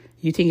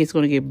 You think it's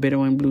going to get better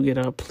when Bluu get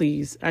up?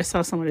 Please. I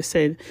saw somebody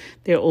said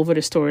they're over the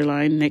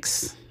storyline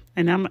next.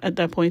 And I'm at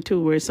that point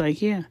too where it's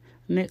like, yeah,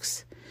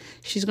 next.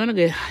 She's going to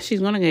get,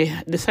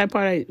 the sad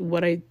part,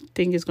 what I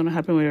think is going to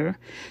happen with her,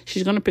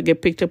 she's going to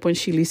get picked up when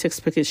she least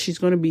expects it. She's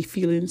going to be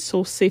feeling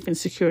so safe and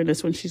secure, and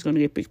that's when she's going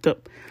to get picked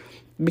up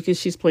because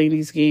she's playing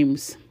these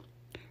games.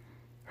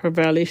 Her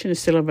violation is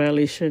still a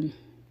violation.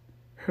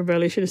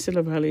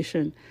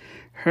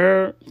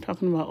 Her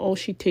talking about, oh,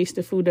 she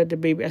tasted food at the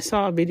baby. I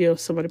saw a video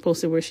somebody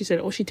posted where she said,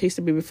 oh, she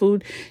tasted baby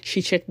food.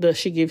 She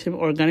gave him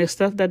organic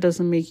stuff. That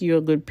doesn't make you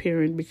a good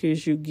parent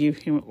because you give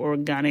him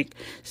organic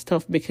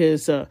stuff.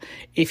 Because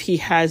if he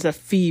has a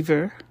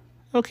fever,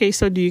 okay,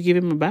 so do you give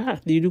him a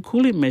bath? Do you do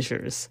cooling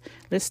measures?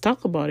 Let's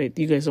talk about it.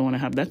 You guys don't want to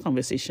have that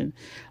conversation.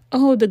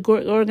 Oh, the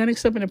organic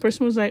stuff. And the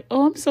person was like,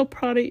 oh, I'm so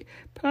proud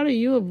of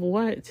you of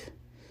what?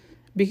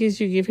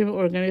 Because you give him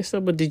organic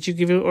stuff, but did you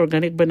give him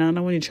organic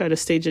banana when you tried to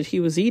stage that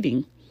he was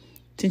eating?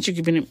 Since you're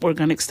giving him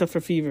organic stuff for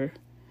fever.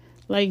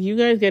 Like, you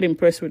guys get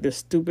impressed with the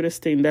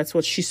stupidest thing. That's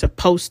what she's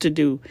supposed to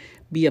do,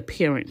 be a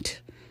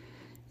parent.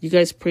 You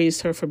guys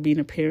praised her for being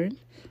a parent.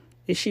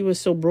 If she was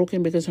so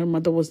broken because her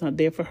mother was not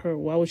there for her,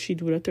 why would she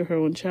do that to her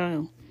own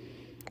child?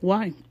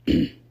 Why?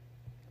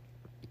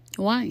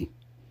 Why?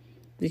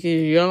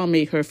 Because y'all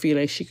made her feel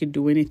like she could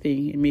do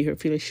anything. It made her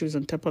feel like she was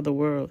on top of the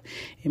world.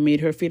 It made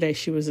her feel like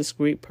she was this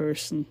great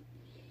person.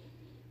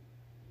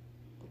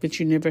 But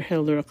you never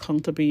held her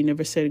accountable. You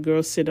never said,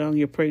 girl, sit down,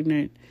 you're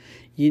pregnant.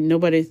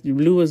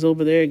 Bluu was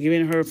over there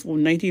giving her, from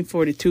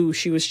 1942,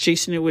 she was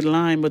chasing it with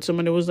lime. But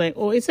somebody was like,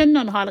 oh, it's a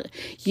non-alcoholic.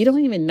 You don't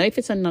even know if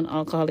it's a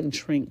non-alcoholic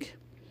drink.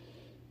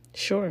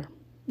 Sure.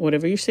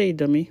 Whatever you say,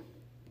 dummy.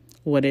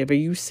 Whatever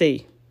you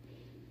say.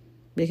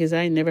 Because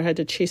I never had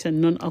to chase a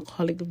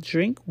non-alcoholic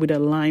drink with a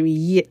lime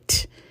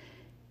yet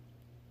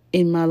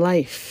in my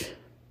life.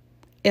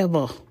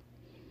 Ever.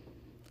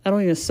 I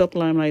don't even suck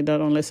lime like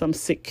that unless I'm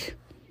sick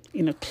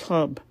in a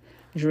club,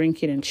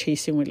 drinking and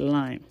chasing with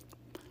lime.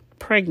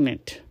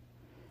 Pregnant.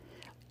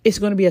 It's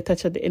going to be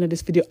attached at the end of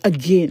this video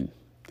again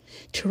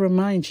to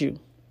remind you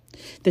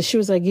that she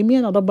was like, give me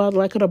another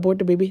bottle. I could abort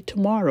the baby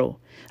tomorrow.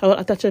 I will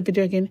attach that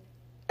video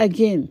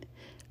again.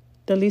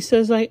 The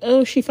Lisa's like,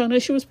 oh, she found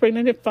out she was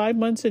pregnant at 5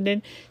 months and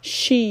then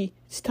she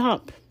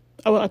stopped.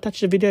 I will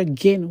attach the video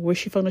again where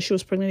she found out she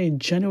was pregnant in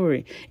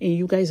January. And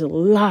you guys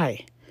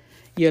lie.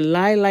 You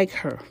lie like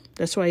her.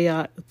 That's why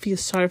y'all feel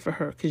sorry for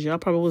her. Because y'all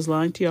probably was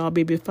lying to y'all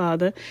baby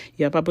father.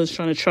 Y'all probably was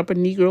trying to trap a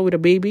Negro with a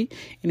baby.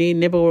 And it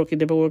never worked. It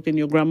never worked in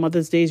your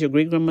grandmother's days, your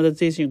great-grandmother's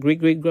days, your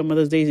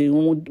great-great-grandmother's days. It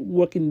won't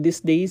work in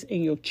these days.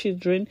 And your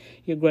children,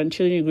 your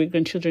grandchildren, your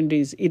great-grandchildren's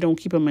days. It don't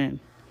keep a man.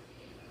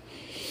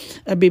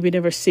 A baby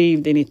never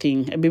saved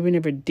anything. A baby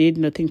never did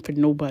nothing for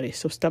nobody.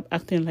 So stop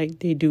acting like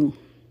they do.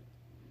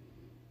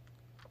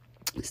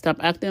 Stop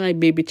acting like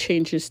baby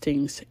changes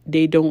things.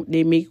 They don't.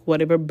 They make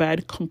whatever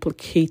bad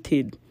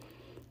complicated.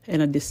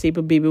 And a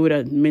disabled baby with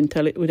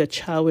a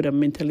child with a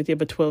mentality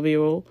of a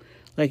 12-year-old,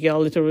 like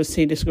y'all literally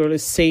say this girl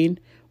is sane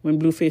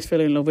when Blueface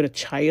fell in love with a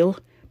child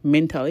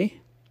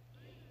mentally.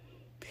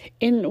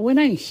 And when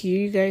I hear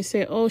you guys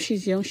say, oh,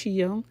 she's young,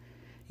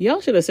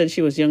 y'all should have said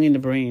she was young in the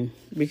brain,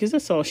 because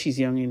that's all she's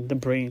young in the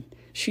brain.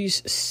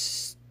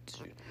 Silly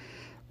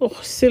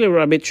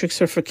rabbit tricks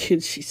her for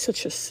kids. She's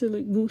such a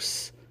silly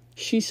goose.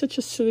 She's such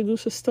a silly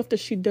goose of stuff that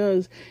she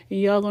does. And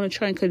y'all going to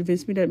try and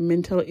convince me that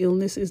mental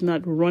illness is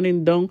not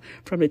running down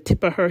from the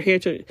tip of her hair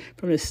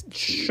from the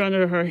strand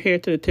of her hair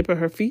to the tip of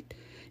her feet.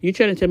 You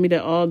trying to tell me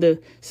that all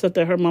the stuff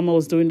that her mama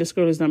was doing, this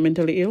girl is not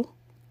mentally ill?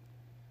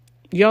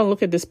 Y'all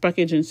look at this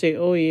package and say,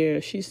 oh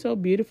yeah, she's so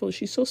beautiful.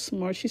 She's so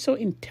smart. She's so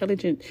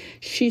intelligent.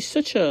 She's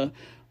such a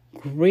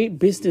great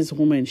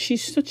businesswoman.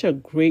 She's such a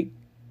great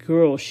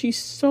girl. She's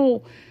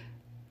so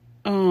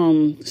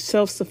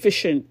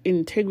self-sufficient,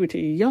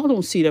 integrity. Y'all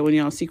don't see that when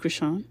y'all see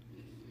Chrisean.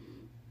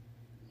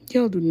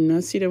 Y'all do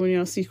not see that when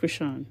y'all see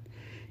Chrisean.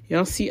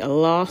 Y'all see a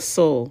lost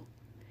soul.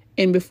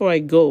 And before I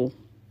go,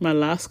 my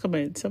last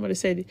comment, somebody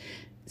said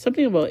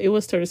something about it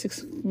was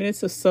 36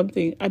 minutes or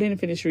something. I didn't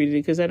finish reading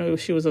it because I know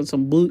she was on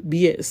some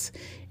BS.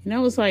 And I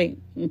was like,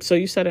 so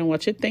you sat and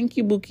watch it? Thank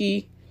you,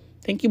 Bookie.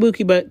 Thank you,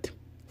 Bookie Butt,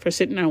 for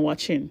sitting and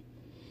watching.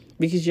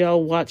 Because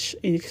y'all watch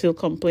and you still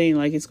complain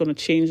like it's going to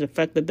change the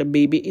fact that the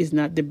baby is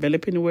not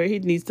developing where he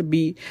needs to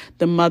be.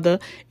 The mother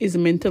is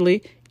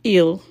mentally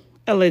ill,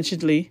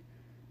 allegedly.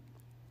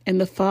 And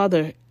the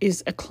father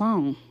is a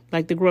clown,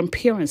 like the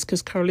grandparents,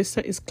 because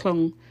Carlissa is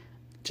clown,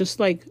 just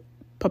like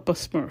Papa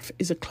Smurf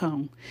is a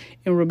clown.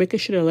 And Rebecca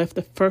should have left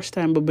the first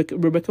time, but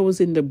Rebecca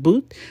was in the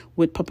booth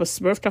with Papa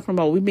Smurf talking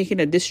about we making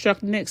a diss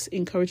track next,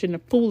 encouraging the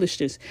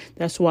foolishness.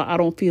 That's why I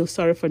don't feel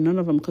sorry for none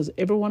of them, because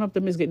every one of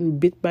them is getting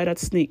bit by that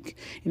snake.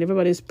 And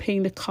everybody's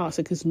paying the cost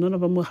because none of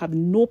them will have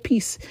no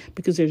peace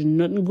because there's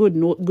nothing good,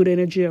 no good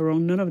energy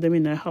around none of them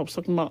in their house.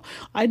 Talking about,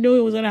 I knew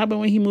it was going to happen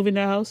when he moved in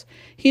their house.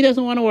 He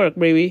doesn't want to work,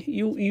 baby.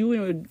 You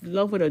in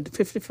love with a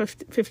 50,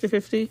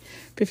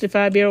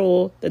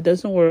 55-year-old that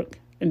doesn't work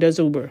and does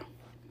Uber.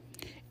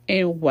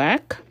 And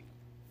Whack,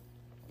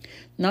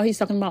 now he's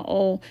talking about,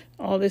 all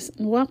this.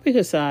 Well, pick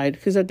a side,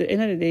 because at the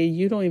end of the day,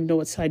 you don't even know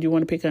what side you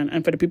want to pick on.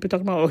 And for the people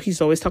talking about,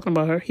 he's always talking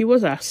about her, he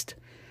was asked.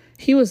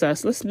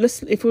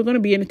 Let's if we're going to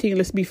be anything,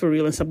 let's be for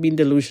real and stop being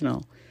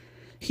delusional.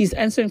 He's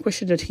answering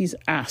questions that he's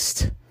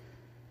asked.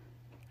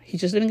 He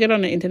just didn't get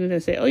on the internet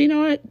and say, oh, you know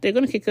what, they're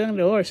going to kick down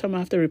the door, so I'm going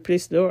to have to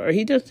replace the door. Or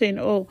he just saying,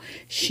 oh,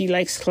 she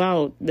likes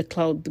Cloud, the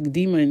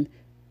demon.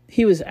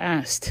 He was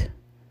asked.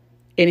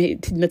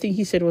 And nothing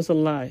he said was a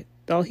lie.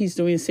 All he's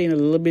doing is saying a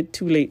little bit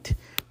too late,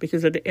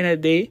 because at the end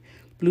of the day,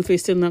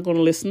 Blueface still not going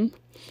to listen.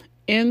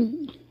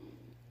 And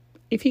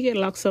if he get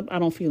locked up, I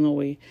don't feel no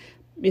way.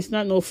 It's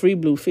not no free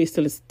Blueface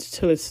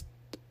till it's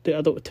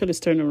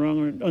turned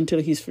around or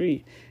until he's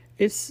free.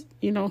 It's,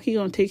 he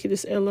gonna take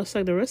this L just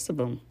like the rest of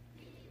them.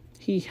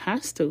 He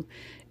has to.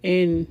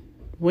 And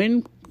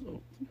when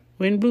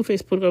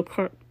Blueface put up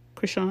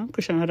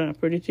Chrisean had an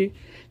opportunity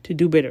to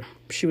do better.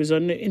 She was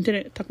on the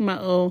internet talking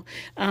about,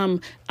 I'm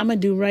gonna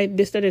do right,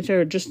 this, that, and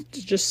that,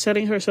 just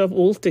selling herself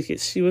old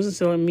tickets. She wasn't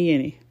selling me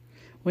any.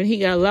 When he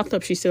got locked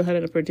up, she still had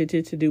an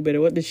opportunity to do better.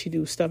 What did she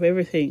do? Stop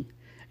everything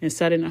and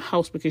sat in a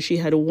house because she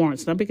had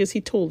warrants. Not because he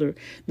told her,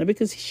 not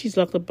because she's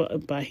locked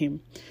up by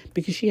him,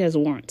 because she has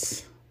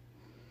warrants.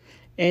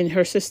 And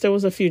her sister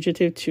was a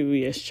fugitive too.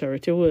 Yes,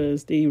 Charity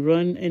was. They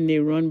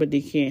run, but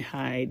they can't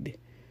hide.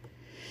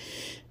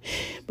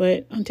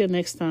 But until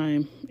next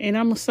time, and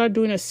I'm gonna start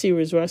doing a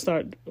series where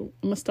I'm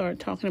gonna start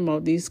talking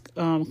about these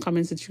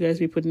comments that you guys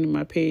be putting in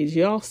my page.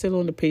 Y'all still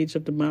on the page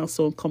of the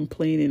milestone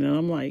complaining, and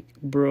I'm like,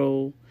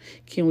 bro,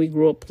 can we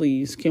grow up,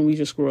 please? Can we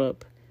just grow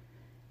up?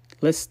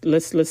 Let's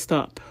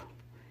stop.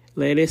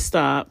 Let it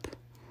stop.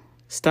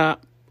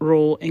 Stop,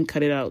 roll, and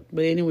cut it out.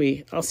 But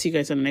anyway, I'll see you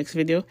guys on the next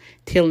video.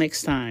 Till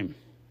next time.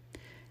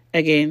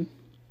 Again,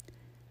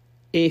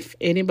 if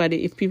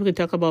people can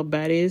talk about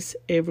baddies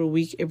every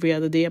week, every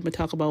other day, I'm going to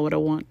talk about what I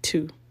want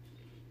to.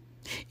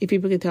 If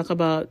people can talk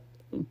about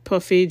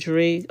Puffy,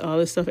 Drake, all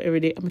this stuff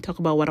every day, I'm going to talk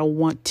about what I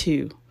want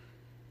to.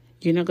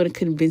 You're not going to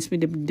convince me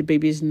that the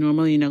baby is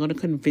normal. You're not going to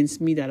convince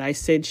me that I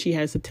said she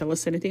has to tell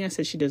us anything. I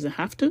said she doesn't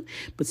have to.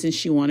 But since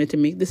she wanted to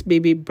make this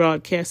baby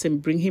broadcast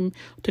and bring him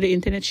to the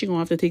internet, she's going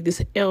to have to take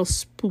this L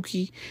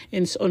spooky.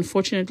 And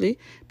unfortunately,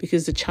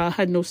 because the child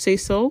had no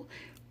say-so,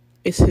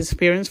 it's his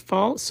parents'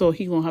 fault, so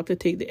he gonna have to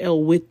take the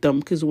L with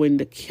them. Because when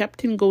the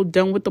captain go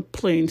down with the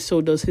plane,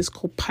 so does his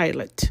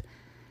co-pilot.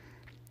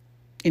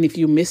 And if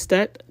you missed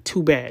that,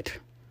 too bad.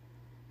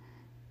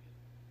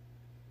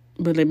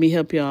 But let me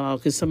help y'all out,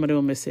 because somebody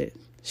will miss it.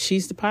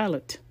 She's the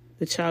pilot.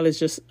 The child is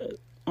just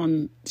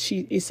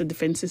she is a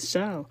defenseless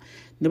child.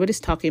 Nobody's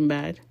talking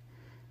bad.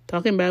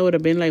 Talking bad would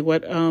have been like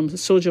what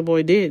Soulja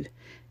Boy did.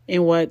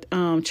 And what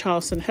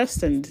Charleston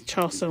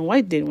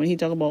White did when he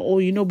talked about,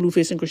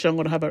 Blueface and Chrisean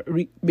going to have a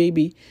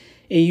baby,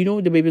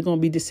 and the baby going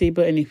to be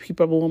disabled, and he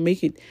probably won't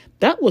make it.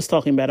 That was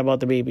talking bad about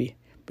the baby.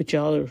 But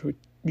y'all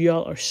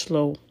are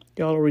slow.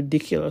 Y'all are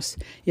ridiculous.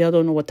 Y'all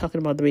don't know what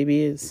talking about the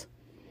baby is.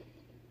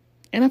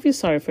 And I feel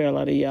sorry for a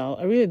lot of y'all.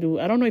 I really do.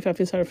 I don't know if I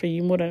feel sorry for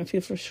you more than I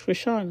feel for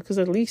Chrisean, because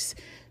at least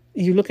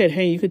you look at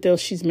her and you could tell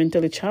she's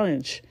mentally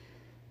challenged.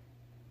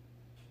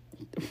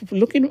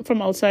 Looking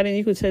from outside, and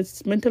you could say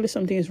mentally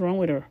something is wrong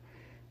with her.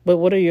 But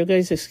what are your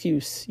guys'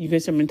 excuse? You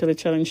guys are mentally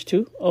challenged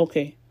too?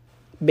 Okay.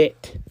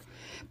 Bet.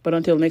 But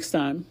until next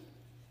time.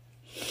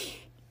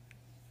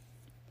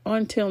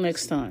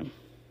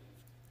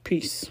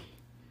 Peace.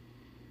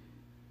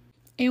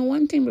 And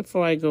one thing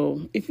before I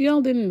go. If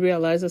y'all didn't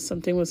realize that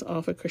something was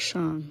off with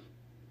Chrisean.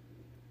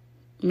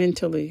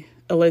 Mentally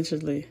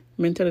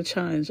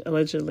challenged,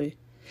 allegedly.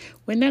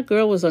 When that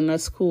girl was on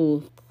that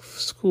school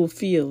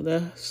field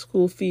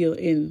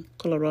in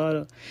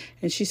Colorado,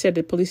 and she said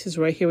the police is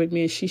right here with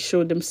me, and she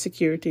showed them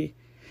security,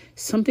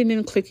 something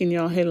didn't click in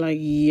y'all head like,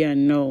 yeah,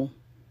 no,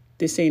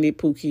 this ain't it,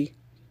 Pookie.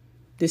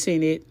 This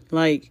ain't it.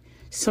 Like,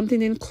 something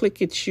didn't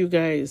click at you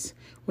guys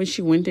when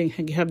she went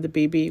and have the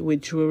baby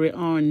with jewelry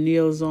on,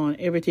 nails on,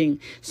 everything.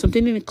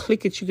 Something didn't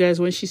click at you guys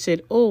when she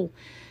said, oh,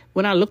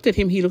 when I looked at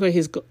him, he looked like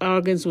his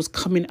organs was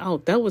coming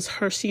out. That was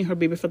her seeing her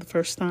baby for the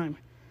first time.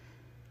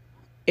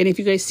 And if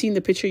you guys seen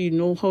the picture, you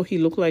know how he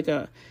looked like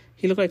a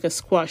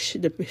squash.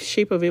 The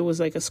shape of it was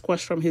like a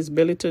squash from his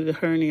belly to the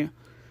hernia.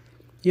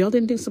 Y'all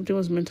didn't think something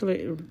was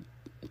mentally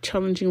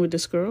challenging with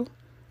this girl?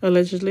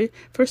 Allegedly.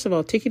 First of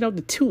all, taking out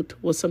the tooth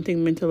was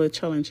something mentally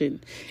challenging.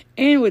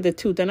 And with the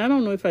tooth, and I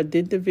don't know if I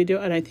did the video,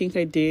 and I think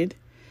I did,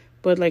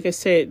 but like I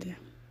said,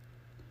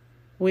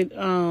 with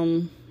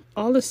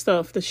all the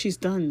stuff that she's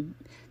done,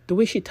 the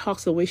way she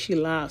talks, the way she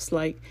laughs,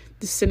 like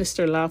the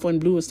sinister laugh when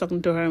Bluu was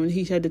talking to her when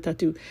he had the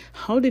tattoo.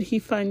 How did he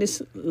find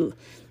this? You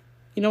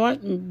know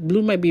what?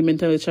 Bluu might be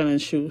mentally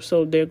challenged too.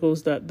 So there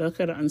goes that. That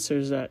kind of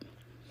answers that.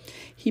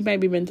 He might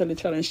be mentally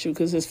challenged too,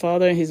 because his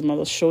father and his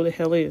mother show the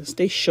hell is.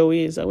 They show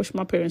is. I wish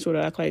my parents would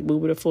act like Bluu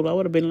with a fool. I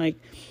would have been like,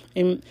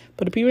 and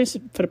for the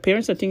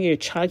parents, I think your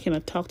child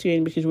cannot talk to you,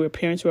 and because we're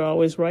parents, we're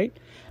always right.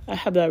 I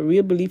have that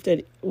real belief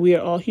that we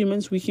are all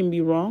humans. We can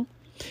be wrong.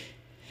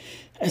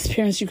 As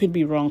parents, you could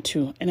be wrong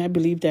too, and I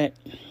believe that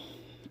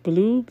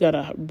Bluu got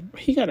a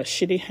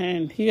shitty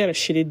hand. He got a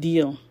shitty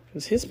deal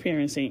because his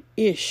parents ain't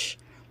ish.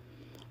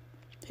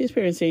 His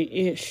parents ain't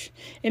ish,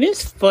 and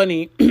it's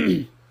funny.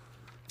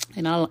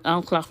 And I'll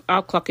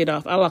clock it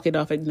off. I'll lock it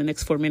off in the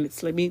next 4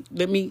 minutes. Let me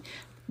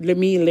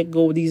let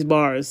go of these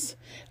bars.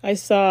 I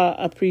saw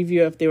a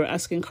preview of they were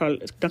asking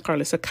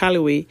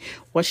Calloway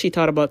what she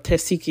thought about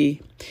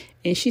Tesiki,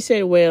 and she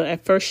said, well,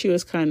 at first she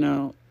was kind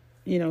of,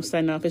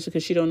 standoffish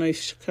because she don't know if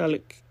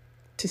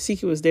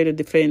Tesiki was there to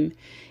defend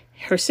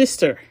her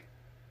sister.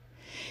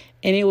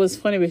 And it was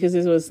funny because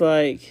it was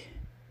like,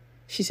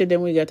 she said,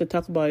 then we got to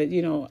talk about it.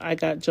 I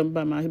got jumped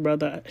by my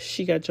brother.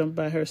 She got jumped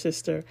by her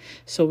sister.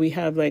 So we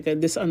have like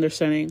this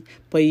understanding.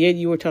 But yet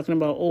you were talking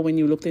about, when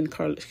you looked in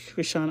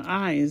Chrisean's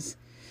eyes,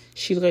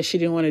 she looked like she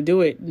didn't want to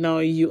do it. Now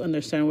you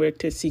understand where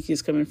Tesiki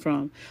is coming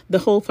from. The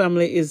whole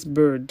family is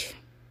bird.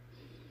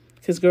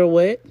 Because girl,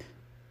 what?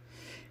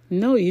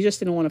 No, you just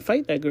didn't want to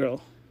fight that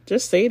girl.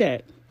 Just say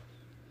that.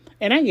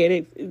 And I get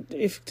it.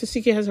 If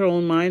Tesiki has her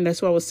own mind,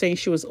 that's why I was saying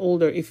she was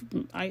older. If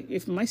I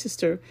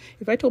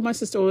told my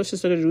older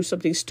sister to do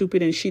something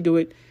stupid and she do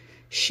it,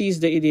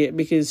 she's the idiot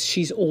because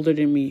she's older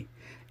than me.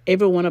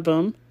 Every one of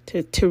them.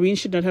 Tareen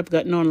should not have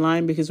gotten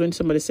online because when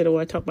somebody said,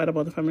 I talk bad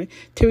about the family.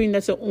 Tareen,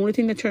 that's the only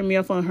thing that turned me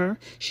off on her.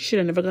 She should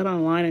have never got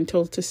online and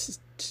told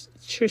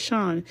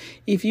Trishan,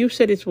 if you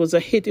said it was a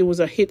hit, it was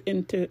a hit,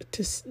 and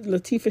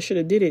Latifah should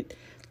have did it.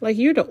 Like,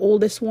 you're the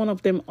oldest one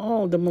of them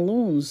all, the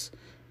Malones.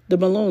 The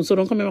Malones. So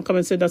don't come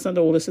and say that's not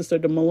the oldest sister,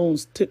 the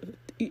Malones.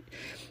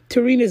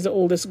 Tareen is the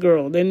oldest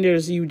girl. Then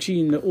there's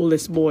Eugene, the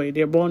oldest boy.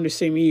 They're born the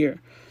same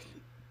year.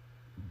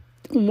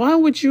 Why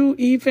would you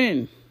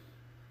even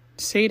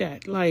say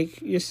that? Like,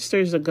 your sister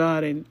is a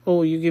god and,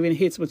 you're giving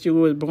hits, but you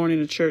were born in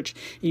a church.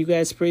 You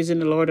guys praising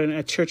the Lord and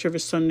at church every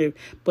Sunday.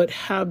 But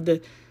have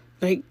the,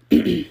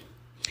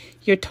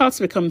 your thoughts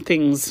become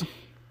things.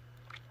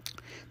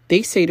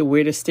 They say the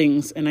weirdest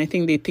things, and I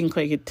think they think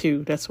like it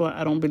too. That's why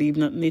I don't believe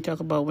nothing they talk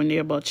about when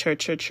they're about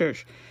church.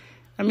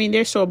 I mean,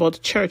 they're so about the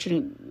church,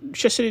 and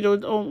just say,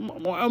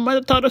 my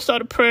mother taught us how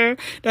to pray.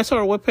 That's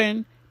our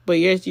weapon. But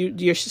yes,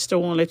 your sister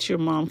won't let your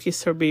mom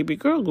kiss her baby.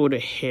 Girl, go to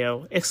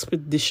hell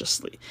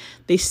expeditiously.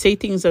 They say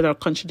things that are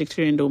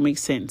contradictory and don't make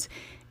sense.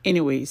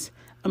 Anyways,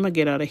 I'm going to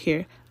get out of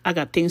here. I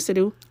got things to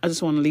do. I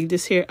just want to leave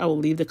this here. I will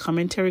leave the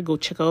commentary. Go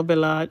check out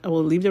Velad. I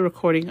will leave the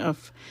recording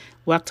of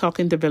Wack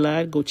talking to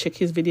Velad. Go check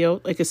his video.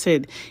 Like I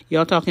said,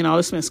 y'all talking all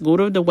this mess. Go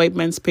to the white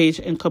man's page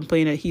and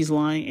complain that he's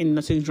lying and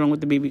nothing's wrong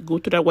with the baby. Go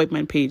to that white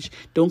man page.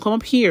 Don't come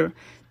up here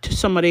to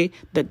somebody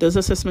that does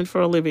assessment for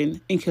a living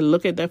and can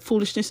look at that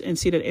foolishness and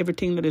see that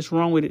everything that is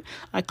wrong with it.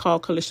 I call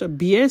Kalisha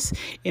BS,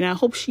 and I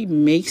hope she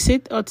makes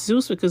it at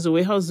Zeus, because the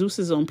way how Zeus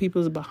is on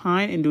people's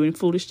behind and doing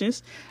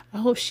foolishness, I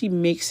hope she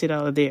makes it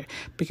out of there,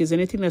 because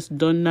anything that's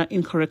done not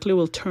incorrectly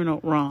will turn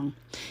out wrong,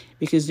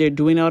 because they're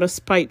doing out of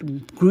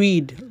spite,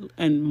 greed,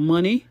 and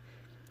money.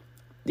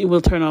 It will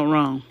turn out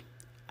wrong.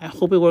 I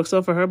hope it works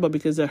out for her, but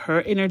because of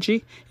her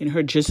energy and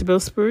her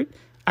Jezebel spirit,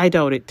 I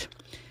doubt it.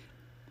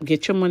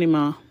 Get your money,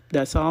 ma.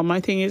 That's all my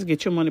thing is,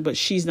 get your money. But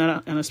she's not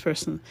an honest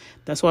person.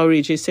 That's why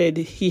Ray J said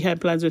he had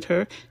plans with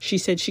her. She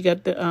said she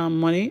got the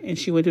money and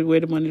she went to where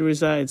the money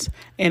resides.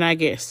 And I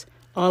guess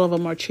all of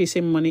them are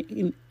chasing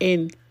money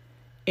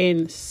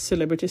in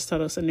celebrity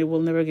status, and they will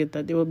never get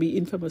that. They will be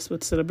infamous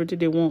with celebrity.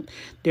 They won't.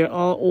 They're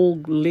all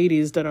old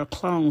ladies that are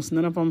clowns.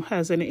 None of them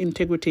has any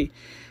integrity.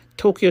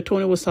 Tokyo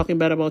Tony was talking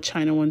bad about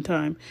China one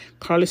time.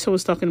 Carlissa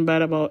was talking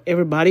bad about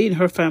everybody in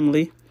her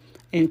family.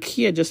 And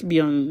Kia just be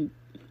on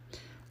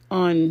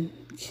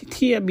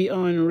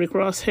Rick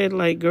Ross' head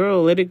like,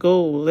 girl, let it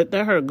go. Let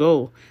her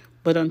go.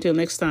 But until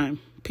next time,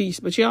 peace.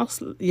 But y'all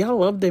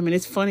love them, and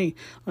it's funny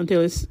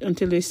until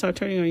they start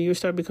turning on you,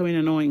 start becoming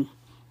annoying.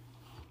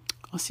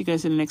 I'll see you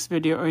guys in the next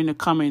video or in the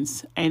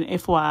comments. And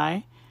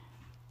FYI,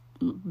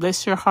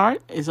 bless your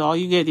heart is all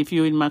you get if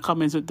you're in my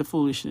comments with the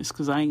foolishness,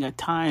 because I ain't got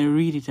time to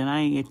read it and I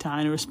ain't got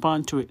time to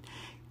respond to it.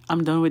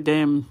 I'm done with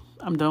them.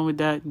 I'm done with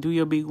that. Do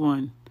your big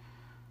one.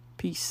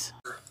 Peace.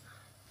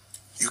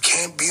 You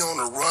can't be on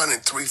the run in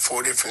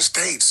 3-4 different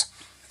states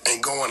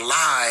and going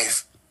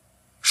live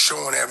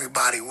showing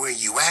everybody where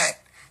you at.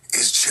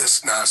 Is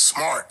just not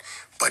smart.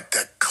 But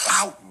the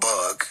clout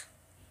bug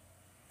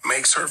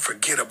makes her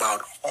forget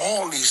about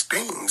all these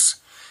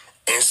things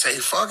and say,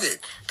 fuck it.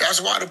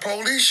 That's why the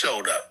police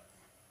showed up.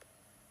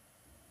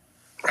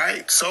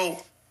 Right?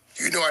 So,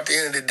 at the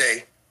end of the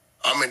day,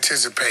 I'm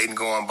anticipating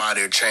going by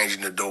there,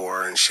 changing the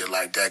door and shit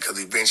like that, because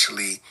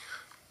eventually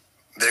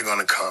they're going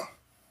to come.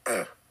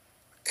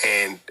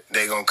 And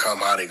they're going to come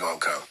how they're going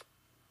to come.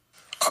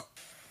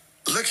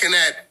 Looking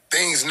at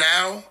things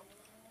now,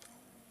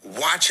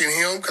 watching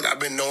him, because I've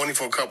been knowing him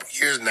for a couple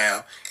years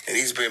now, and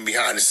he's been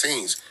behind the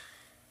scenes.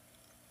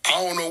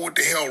 I don't know what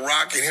the hell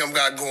Rock and him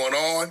got going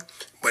on,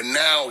 but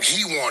now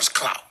he wants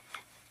clout.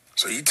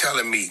 So you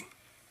telling me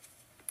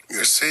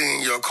you're sitting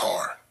in your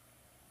car,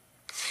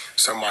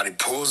 somebody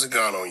pulls a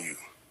gun on you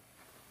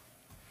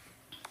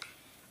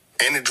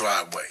in the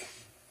driveway,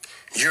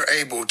 you're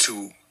able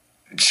to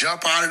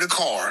jump out of the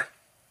car,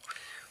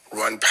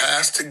 run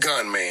past the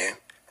gunman,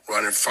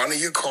 run in front of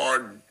your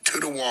car to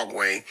the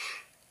walkway,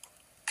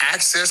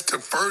 access the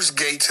first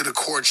gate to the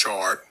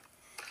courtyard,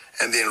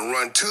 and then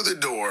run to the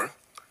door,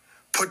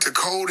 put the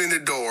code in the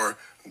door,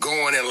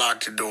 go in and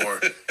lock the door,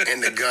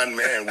 and the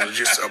gunman was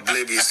just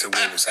oblivious to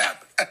what was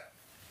happening.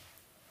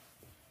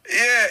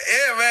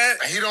 Yeah, man.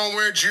 He don't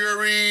wear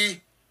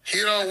jewelry. He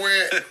don't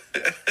wear...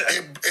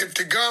 if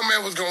the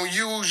gunman was going to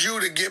use you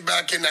to get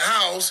back in the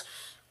house,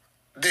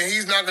 then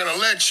he's not going to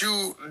let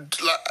you,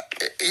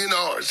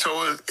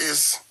 so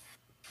it's...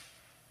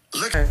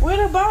 Look. Where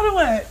the bottle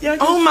at?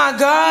 Oh my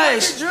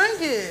gosh.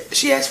 Drink it.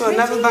 She asked for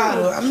another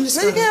bottle. I'm just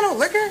You can't have no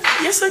liquor?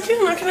 Yes, I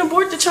can. I can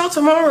abort the child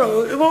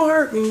tomorrow. It won't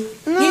hurt me.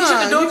 No, You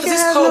shut the door you 'cause can't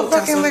it's have cold, no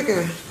fucking Tessa.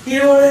 liquor. You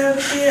don't want to have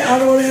a kid? I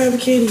don't want to have a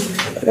kid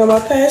either. I got my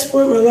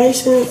passport, my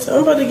license.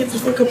 I'm about to get the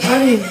fuck up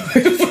out of here.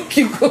 Where the fuck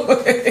you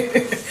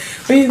going?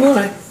 Where you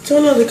going? To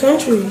another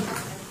country.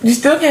 You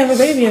still can't have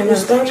a baby in I'm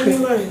this starting country.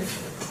 new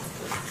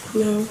life.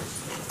 No.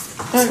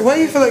 All right, why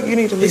do you feel like you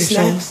need to leave,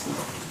 Snacks.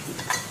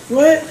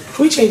 What?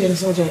 We changing the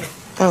subject.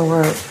 Oh,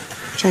 word.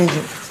 Change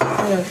it.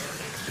 Yeah.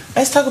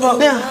 Let's talk about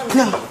No,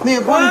 the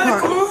aborting Why?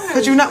 part. Come on.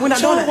 But we're not doing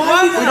Sean, that.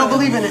 why We don't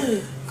believe in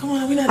it. Come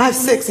on, we're not. I have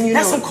 6 and you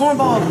That's know some it.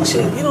 cornball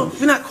shit.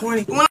 We're not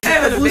corny. We want to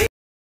have a baby.